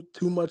go into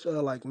too much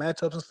like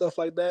matchups and stuff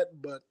like that,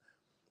 but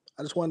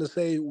I just wanted to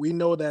say we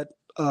know that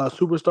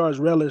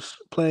superstars relish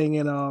playing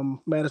in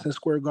Madison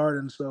Square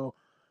Garden. So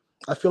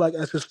I feel like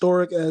as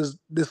historic as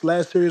this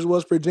last series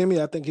was for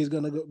Jimmy, I think he's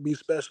gonna be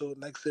special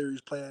next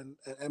series playing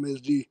at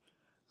MSG.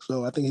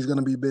 So I think he's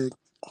gonna be big.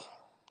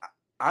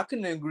 I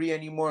couldn't agree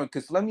anymore,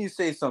 because let me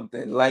say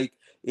something. Like,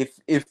 if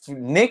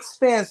Knicks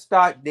fans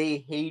thought they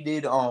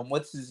hated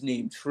what's his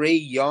name, Trae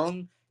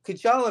Young,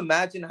 could y'all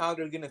imagine how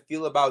they're gonna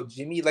feel about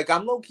Jimmy? Like,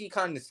 I'm low-key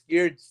kind of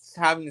scared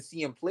having to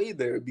see him play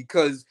there,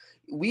 because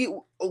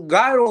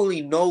God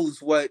only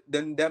knows what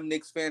them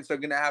Knicks fans are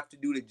gonna have to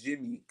do to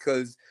Jimmy.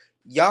 Because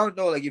y'all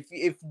know, like,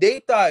 if they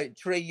thought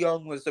Trae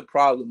Young was the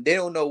problem, they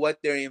don't know what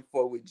they're in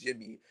for with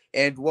Jimmy.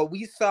 And what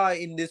we saw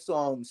in this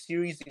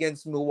series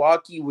against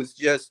Milwaukee was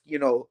just,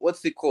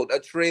 what's it called? A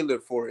trailer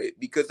for it.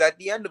 Because at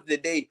the end of the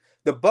day,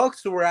 the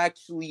Bucks were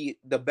actually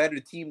the better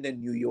team than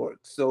New York.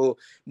 So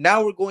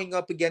now we're going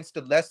up against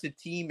a lesser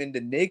team in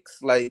the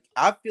Knicks. Like,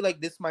 I feel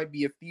like this might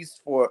be a feast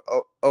for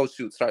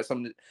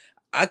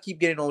I keep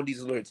getting all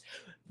these alerts.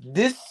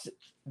 This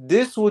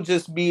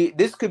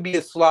could be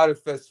a slaughter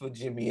fest for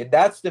Jimmy. And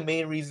that's the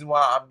main reason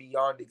why I'm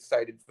beyond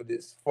excited for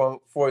this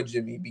for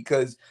Jimmy,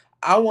 because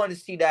I want to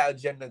see that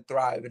agenda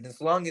thrive. And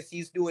as long as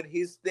he's doing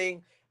his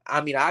thing,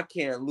 I mean, I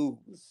can't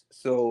lose.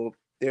 So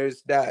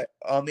there's that.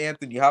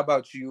 Anthony, how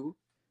about you?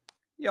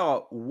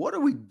 Yo, what are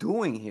we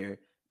doing here?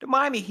 The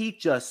Miami Heat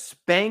just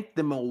spanked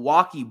the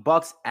Milwaukee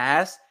Bucks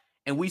ass,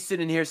 and we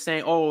sitting here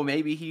saying, oh,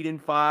 maybe Heat in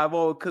 5.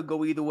 Oh, it could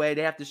go either way.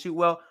 They have to shoot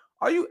well.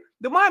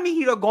 The Miami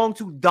Heat are going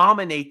to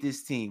dominate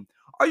this team.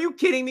 Are you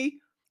kidding me?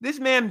 This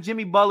man,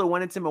 Jimmy Butler,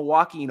 went into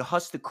Milwaukee and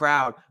hushed the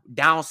crowd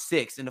down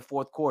 6 in the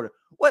fourth quarter.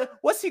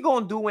 What's he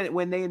going to do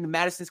when they in the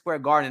Madison Square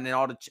Garden and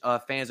all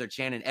the fans are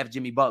chanting F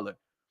Jimmy Butler?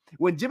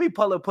 When Jimmy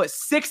Butler put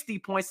 60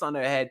 points on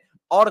their head,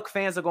 all the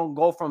fans are going to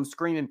go from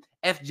screaming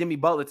F Jimmy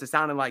Butler to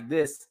sounding like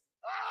this,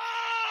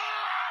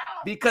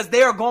 because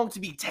they are going to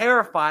be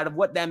terrified of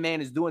what that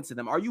man is doing to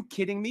them. Are you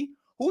kidding me?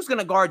 Who's going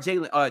to guard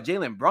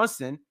Jalen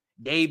Brunson,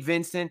 Gabe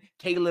Vincent,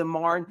 Caleb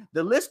Martin?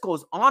 The list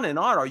goes on and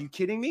on. Are you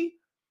kidding me?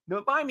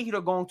 The Miami Heat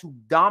are going to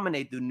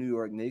dominate the New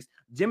York Knicks.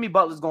 Jimmy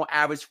Butler's going to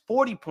average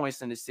 40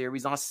 points in the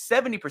series on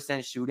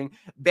 70% shooting.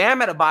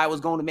 Bam Adebayo is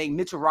going to make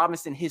Mitchell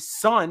Robinson his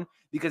son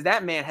because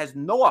that man has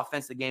no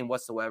offensive game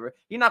whatsoever.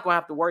 You're not going to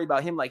have to worry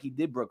about him like he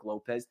did Brook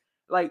Lopez.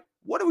 Like,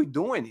 what are we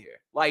doing here?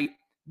 Like,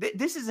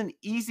 this is an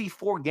easy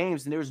 4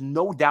 games, and there's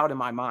no doubt in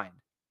my mind.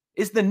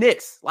 It's the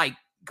Knicks. Like,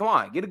 come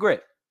on, get a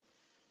grip.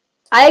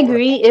 I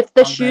agree. If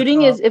the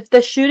shooting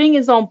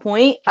is on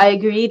point, I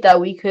agree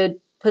that we could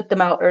put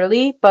them out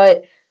early.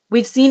 But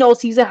we've seen all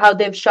season how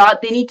they've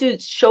shot. They need to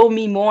show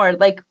me more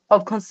like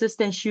of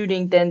consistent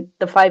shooting than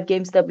the 5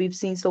 games that we've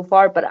seen so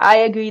far. But I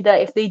agree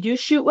that if they do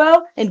shoot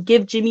well and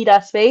give Jimmy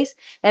that space,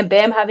 and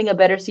Bam having a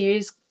better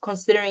series,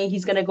 considering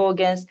he's gonna go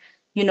against,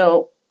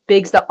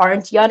 bigs that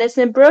aren't Giannis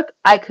and Brook,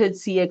 I could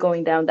see it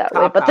going down that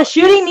way. But the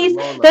shooting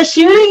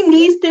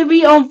needs to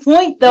be on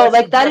point though.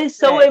 Like that is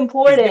so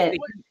important.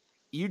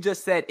 You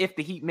just said if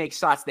the Heat make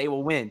shots, they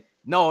will win.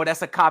 No,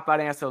 that's a cop-out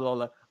answer,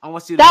 Lola. I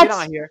want you to get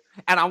on here,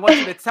 and I want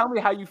you to tell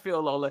me how you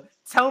feel, Lola.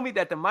 Tell me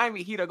that the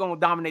Miami Heat are going to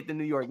dominate the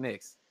New York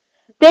Knicks.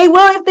 They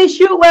will if they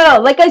shoot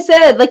well. Like I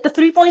said, like the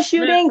 3-point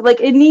shooting,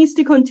 like it needs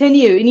to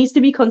continue. It needs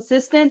to be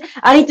consistent.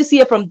 I need to see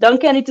it from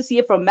Duncan. I need to see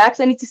it from Max.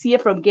 I need to see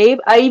it from Gabe.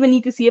 I even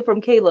need to see it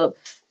from Caleb.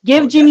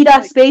 Give Jimmy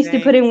that space to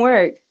put in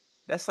work.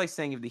 That's like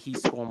saying if the Heat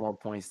score more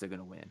points, they're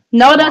going to win.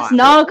 No, that's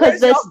not, because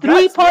that's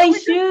 3-point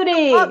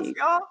shooting.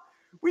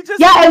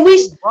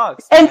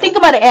 Think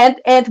about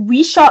it, and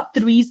we shot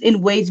threes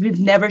in ways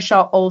we've never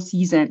shot all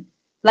season.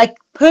 Like,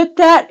 put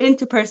that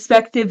into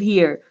perspective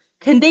here.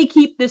 Can they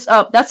keep this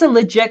up? That's a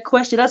legit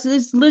question. That's a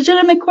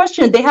legitimate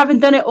question. They haven't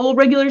done it all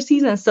regular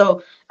season,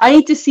 so I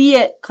need to see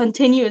it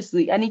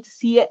continuously. I need to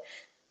see it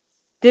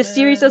this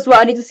series as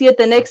well. I need to see it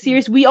the next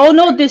series. We all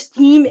know this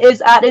team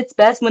is at its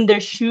best when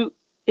they're shooting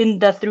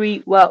the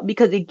 3 well,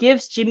 because it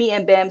gives Jimmy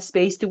and Bam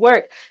space to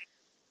work.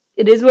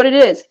 It is what it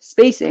is.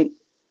 Spacing.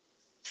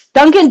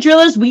 Duncan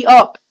Drillers, we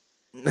up.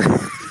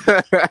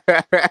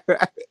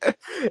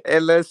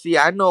 And let's see.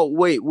 I know.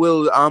 Wait,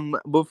 Will.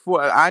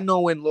 Before I know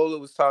when Lola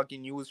was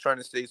talking, you was trying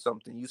to say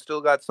something. You still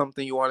got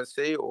something you want to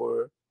say,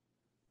 or?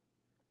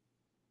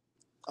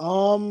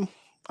 I'm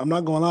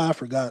not gonna lie, I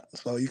forgot.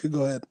 So you could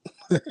go ahead.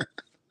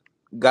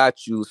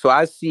 Got you. So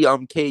I see.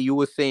 Kay, you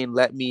were saying,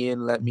 "Let me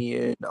in, let me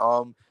in."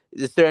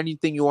 Is there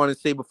anything you want to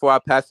say before I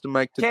pass the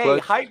mic to Kay,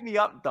 Clutch? hype me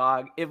up,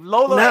 dog. If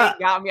Lola ain't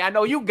got me, I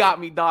know you got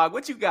me, dog.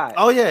 What you got?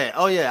 Oh yeah.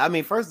 I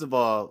mean, first of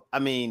all, I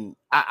mean,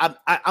 I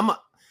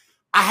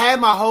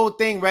had my whole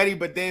thing ready,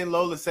 but then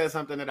Lola said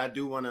something that I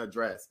do want to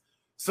address.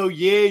 So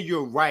yeah,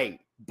 you're right.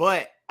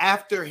 But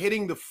after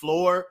hitting the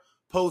floor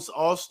post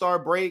All-Star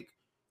break,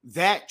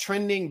 that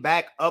trending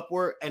back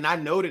upward, and I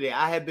noted it.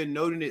 I have been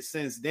noting it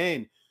since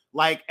then.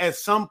 Like at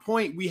some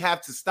point, we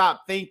have to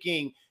stop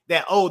thinking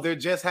that, they're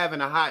just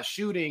having a hot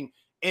shooting,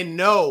 and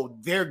no,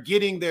 they're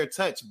getting their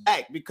touch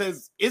back,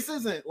 because this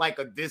isn't like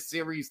this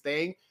series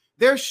thing.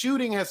 Their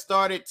shooting has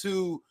started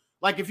to,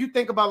 like, if you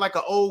think about like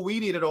an old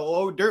weed eater or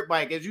old dirt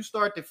bike, as you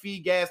start to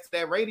feed gas to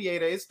that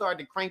radiator, it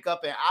started to crank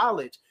up in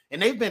mileage,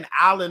 and they've been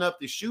isling up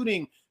the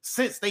shooting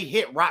since they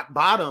hit rock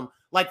bottom.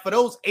 Like for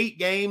those 8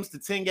 games to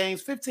 10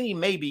 games, 15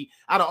 maybe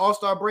out of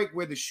All-Star break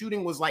where the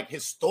shooting was like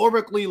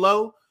historically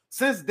low,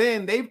 since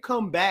then they've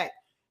come back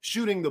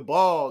shooting the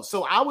ball.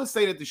 So I would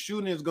say that the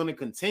shooting is going to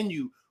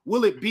continue.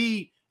 Will it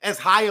be as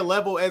high a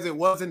level as it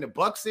was in the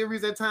Bucks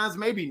series at times?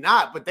 Maybe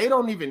not, but they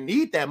don't even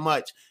need that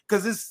much,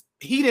 because it's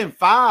Heat in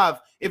 5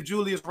 if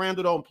Julius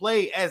Randle don't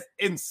play, as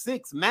in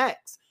 6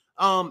 max.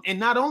 And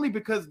not only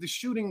because the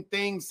shooting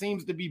thing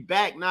seems to be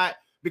back, not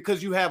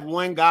because you have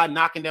one guy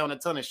knocking down a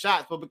ton of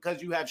shots, but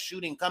because you have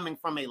shooting coming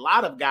from a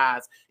lot of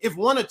guys. If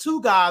 1 or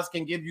 2 guys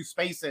can give you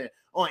spacing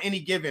on any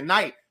given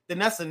night, then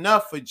that's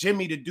enough for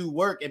Jimmy to do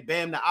work and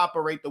Bam to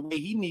operate the way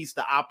he needs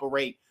to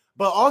operate.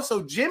 But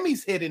also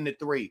Jimmy's hitting the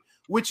 3,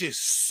 which is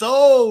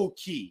so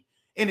key.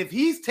 And if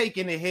he's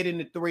taking a hit in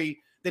the 3,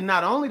 then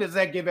not only does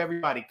that give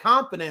everybody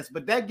confidence,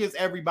 but that gives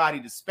everybody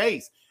the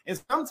space.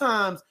 And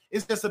sometimes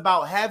it's just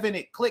about having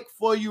it click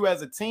for you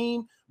as a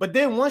team. But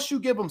then once you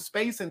give them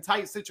space in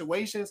tight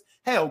situations,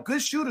 hell,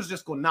 good shooters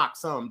just gonna knock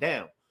some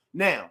down.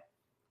 Now,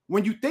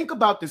 when you think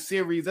about the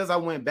series, as I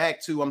went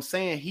back to, I'm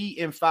saying Heat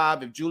in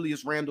 5 if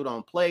Julius Randle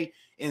don't play,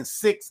 in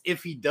 6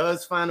 if he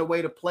does find a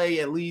way to play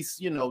at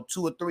least 2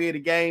 or 3 of the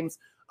games,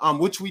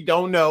 which we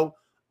don't know.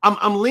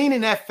 I'm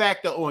leaning that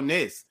factor on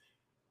this.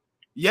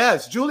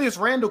 Yes, Julius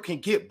Randle can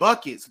get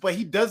buckets, but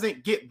he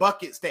doesn't get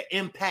buckets that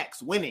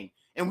impacts winning.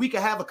 And we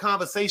can have a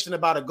conversation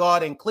about a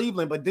guard in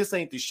Cleveland, but this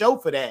ain't the show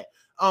for that.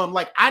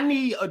 Like I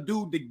need a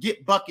dude to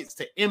get buckets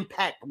to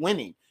impact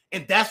winning,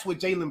 and that's what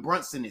Jalen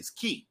Brunson is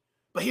key.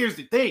 But here's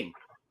the thing.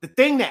 The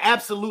thing that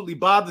absolutely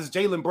bothers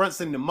Jalen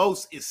Brunson the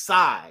most is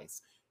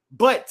size.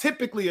 But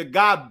typically a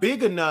guy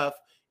big enough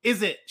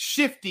isn't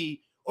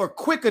shifty or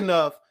quick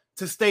enough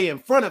to stay in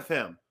front of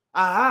him.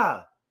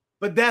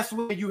 But that's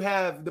where you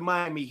have the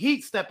Miami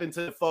Heat step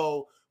into the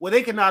fold, where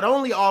they can not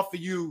only offer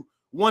you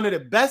one of the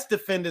best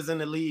defenders in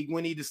the league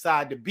when he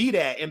decide to be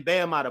that, and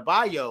Bam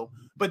Adebayo,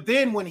 but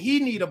then when he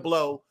need a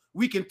blow,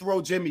 we can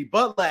throw Jimmy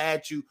Butler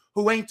at you,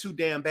 who ain't too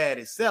damn bad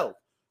itself.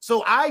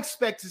 So I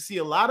expect to see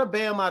a lot of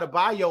Bam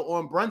Adebayo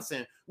on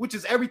Brunson, which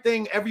is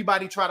everything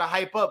everybody try to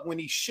hype up when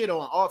he shit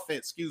on offense.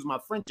 Excuse my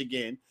French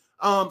again.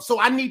 So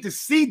I need to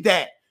see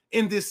that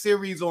in this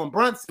series on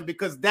Brunson,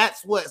 because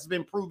that's what's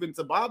been proven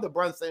to bother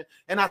Brunson,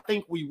 and I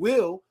think we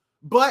will.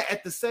 But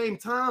at the same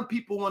time,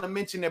 people want to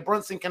mention that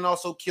Brunson can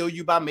also kill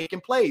you by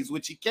making plays,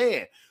 which he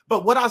can.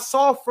 But what I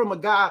saw from a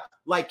guy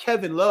like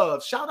Kevin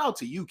Love, shout out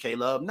to you,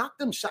 K-Love, knock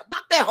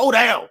that hoe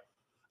down.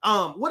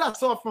 What I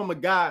saw from a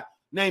guy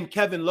named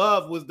Kevin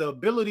Love was the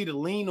ability to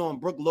lean on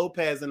Brook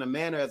Lopez in a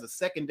manner as a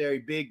secondary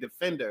big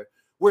defender,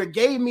 where it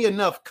gave me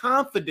enough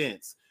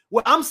confidence.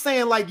 Where I'm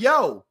saying, like,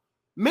 yo,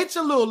 Mitch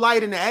a little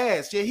light in the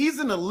ass. Yeah, he's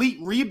an elite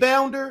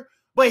rebounder,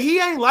 but he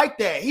ain't like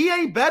that. He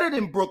ain't better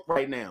than Brook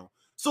right now.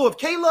 So if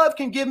K-Love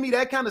can give me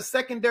that kind of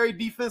secondary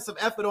defensive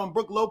effort on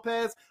Brook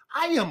Lopez,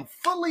 I am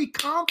fully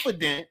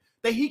confident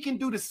that he can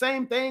do the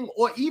same thing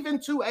or even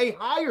to a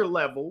higher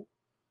level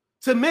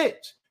to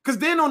Mitch. Because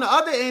then on the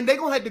other end, they're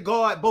going to have to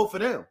guard both of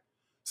them.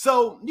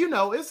 So, you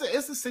know, it's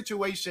a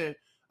situation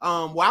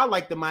where I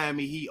like the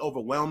Miami Heat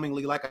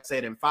overwhelmingly. Like I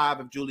said, in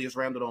 5 if Julius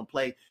Randle don't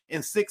play.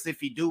 In 6 if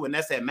he do, and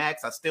that's at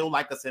max. I still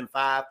like us in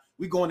 5.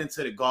 We going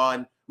into the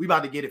Garden. We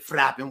about to get it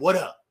flapping. What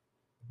up?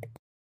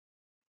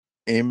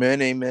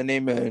 Amen, amen,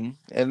 amen.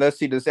 And let's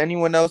see, does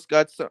anyone else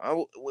got some?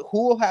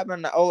 Who will have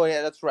an? Oh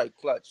yeah, that's right,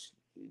 Clutch.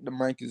 The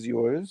mic is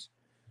yours.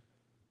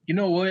 You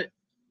know what?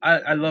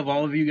 I love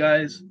all of you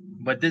guys,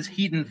 but this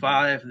Heat in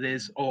 5,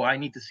 I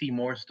need to see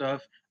more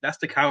stuff. That's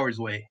the coward's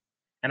way,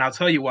 and I'll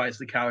tell you why it's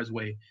the coward's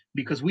way.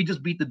 Because we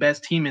just beat the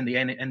best team in the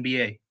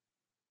NBA.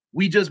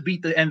 We just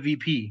beat the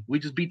MVP. We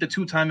just beat the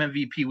 2-time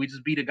MVP. We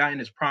just beat a guy in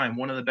his prime,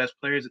 one of the best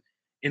players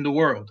in the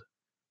world.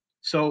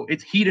 So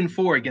it's Heat in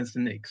 4 against the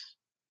Knicks.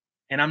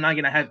 And I'm not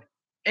going to have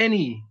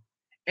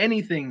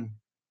anything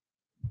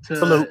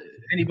to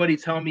anybody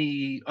tell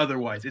me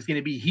otherwise. It's going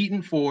to be Heat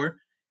in 4,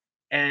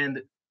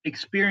 and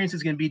experience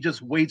is going to be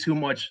just way too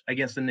much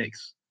against the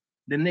Knicks.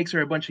 The Knicks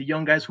are a bunch of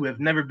young guys who have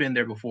never been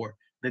there before.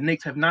 The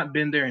Knicks have not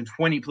been there in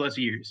 20-plus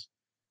years.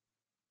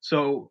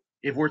 So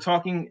if we're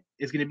talking,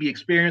 it's going to be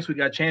experience. We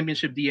got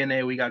championship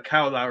DNA. We got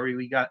Kyle Lowry.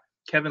 We got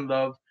Kevin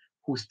Love,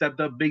 who stepped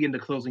up big in the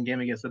closing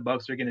game against the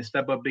Bucks. They're going to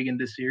step up big in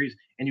this series.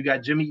 And you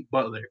got Jimmy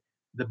Butler,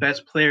 the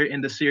best player in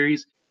the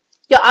series.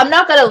 Yo, I'm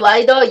not gonna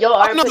lie though, y'all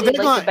are putting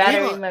like the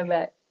battery in my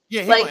back.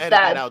 Yeah, like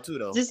that out too,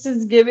 though. This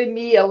is giving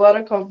me a lot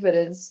of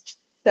confidence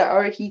that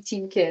our Heat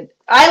team can.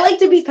 I like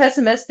to be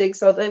pessimistic,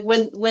 so that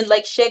when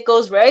like shit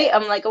goes right,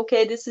 I'm like,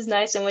 okay, this is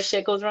nice, and when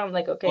shit goes wrong, I'm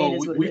like, okay,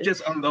 we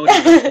just unloaded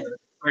the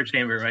third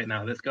chamber right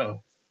now. Let's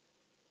go.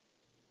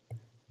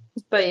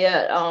 But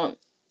yeah,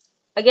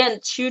 again,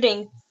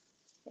 shooting,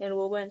 and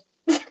we'll win.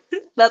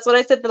 That's what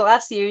I said for the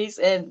last series,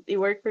 and it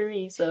worked for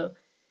me. So.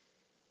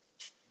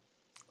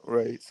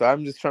 Right. So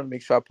I'm just trying to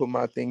make sure I put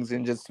my things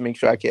in just to make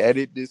sure I can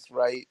edit this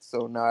right.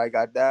 So now I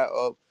got that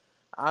up.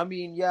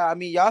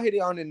 Y'all hit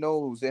it on the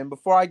nose. And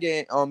before I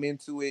get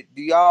into it,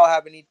 do y'all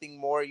have anything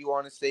more you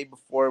want to say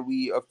before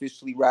we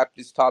officially wrap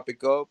this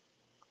topic up?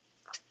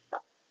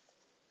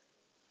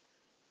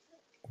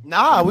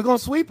 Nah, we're gonna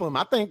sweep them.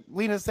 I think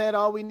we done said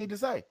all we need to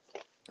say.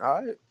 All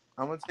right.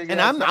 I'm gonna take it. And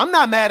I'm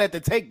not mad at the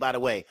take, by the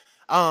way.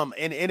 And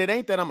it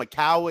ain't that I'm a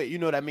coward, you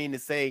know what I mean, to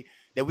say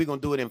that we're going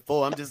to do it in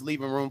 4. I'm just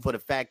leaving room for the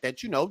fact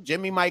that, you know,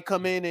 Jimmy might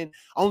come in and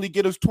only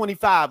get us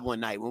 25 one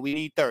night when we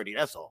need 30.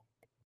 That's all.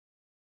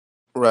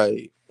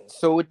 Right.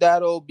 So with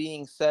that all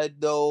being said,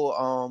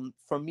 though,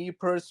 for me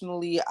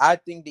personally, I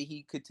think that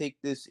he could take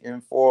this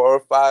in 4 or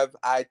 5.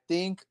 I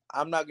think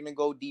I'm not going to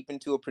go deep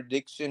into a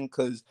prediction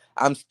because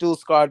I'm still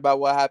scarred by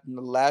what happened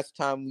the last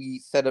time we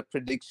set a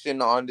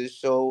prediction on this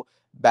show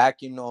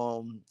back in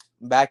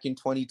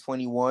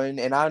 2021.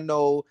 And I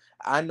know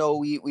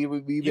we've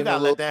been you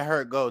gotta let that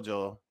hurt go,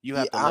 Joel. You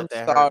have to let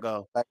that hurt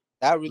go. Like,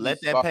 that really let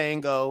that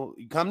pain go.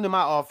 You come to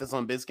my office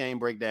on Biscayne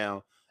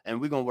Breakdown,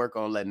 and we're gonna work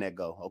on letting that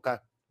go. Okay.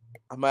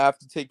 I might have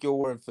to take your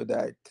word for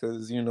that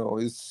because, you know,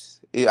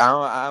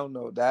 I don't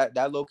know.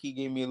 That low-key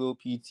gave me a little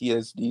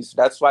PTSD. So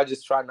that's why I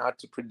just try not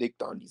to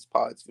predict on these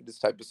pods for this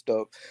type of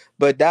stuff.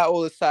 But that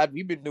all aside,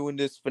 we've been doing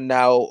this for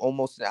now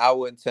almost an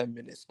hour and 10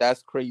 minutes.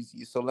 That's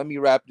crazy. So let me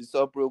wrap this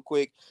up real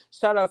quick.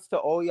 Shout outs to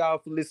all y'all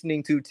for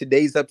listening to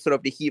today's episode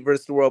of the Heat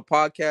vs. the World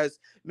podcast.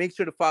 Make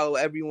sure to follow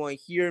everyone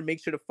here. Make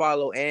sure to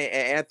follow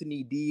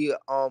Anthony D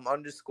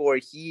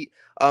 _ Heat,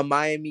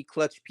 Miami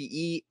Clutch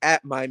PE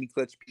at Miami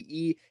Clutch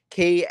PE,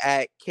 K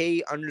at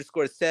K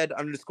 _ said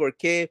 _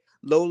 K,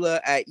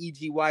 Lola at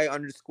EGY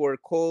 _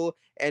 Cole,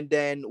 and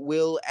then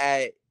Will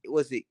at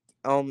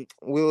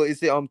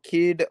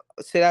Kid.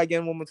 Say that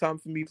again one more time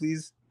for me,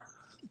 please.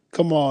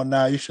 Come on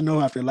now, you should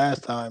know after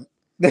last time.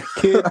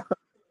 Kid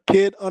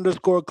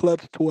 _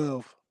 Clutch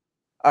 12.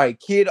 All right,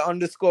 Kid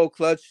 _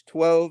 Clutch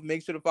 12.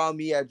 Make sure to follow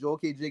me at Joel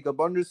K Jacob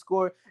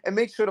 _ and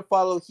make sure to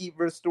follow Heat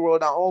vs. the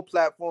World on all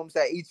platforms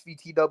at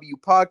HVTW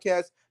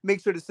Podcast. Make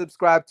sure to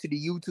subscribe to the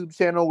YouTube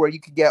channel where you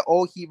can get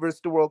all Heat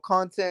vs. the World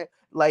content,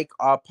 like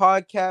our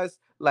podcast,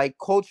 like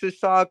Culture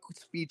Shock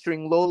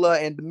featuring Lola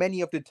and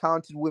many of the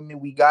talented women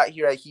we got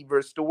here at Heat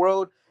vs. the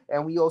World.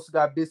 And we also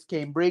got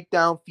Biscayne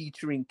Breakdown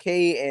featuring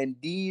Kay and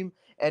Deem.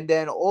 And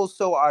then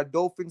also our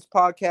Dolphins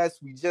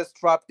podcast. We just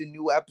dropped a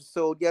new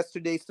episode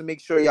yesterday, so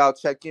make sure y'all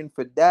check in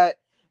for that.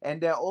 And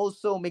then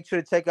also make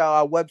sure to check out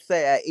our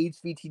website at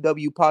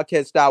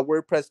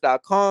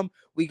hvtwpodcast.wordpress.com.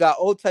 We got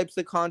all types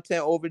of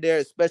content over there,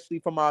 especially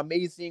from our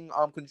amazing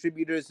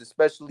contributors,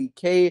 especially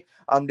Kay.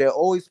 They're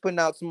always putting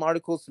out some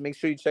articles, so make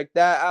sure you check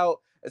that out.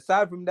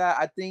 Aside from that,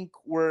 I think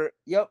we're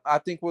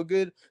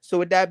good. So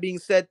with that being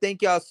said,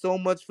 thank y'all so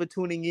much for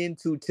tuning in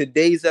to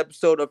today's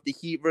episode of the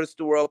Heat vs.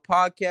 the World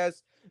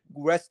podcast.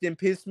 Rest in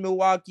peace,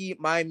 Milwaukee,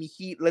 Miami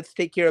Heat. Let's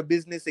take care of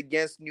business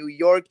against New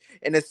York.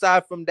 And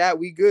aside from that,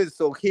 we good.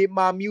 So hit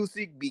my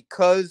music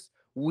because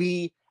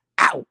we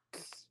out.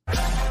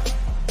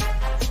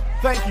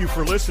 Thank you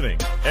for listening,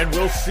 and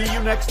we'll see you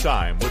next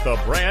time with a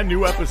brand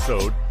new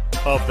episode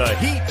of the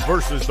Heat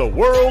vs. the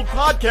World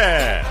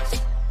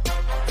podcast.